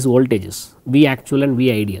difference in these voltages V actual and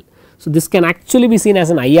V ideal. So, this can actually be seen as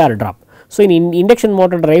an IR drop. So, in induction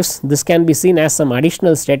motor drives this can be seen as some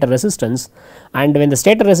additional stator resistance, and when the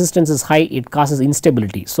stator resistance is high it causes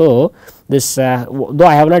instability. So, this though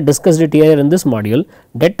I have not discussed it here in this module,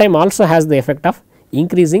 dead time also has the effect of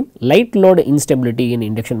increasing light load instability in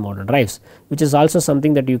induction motor drives, which is also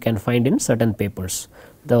something that you can find in certain papers.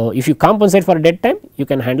 Though if you compensate for dead time you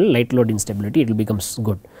can handle light load instability, it will becomes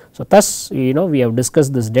good. So, thus we have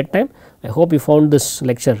discussed this dead time. I hope you found this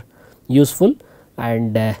lecture useful,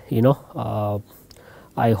 and I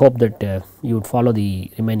hope that you would follow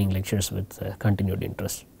the remaining lectures with continued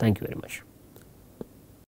interest. Thank you very much.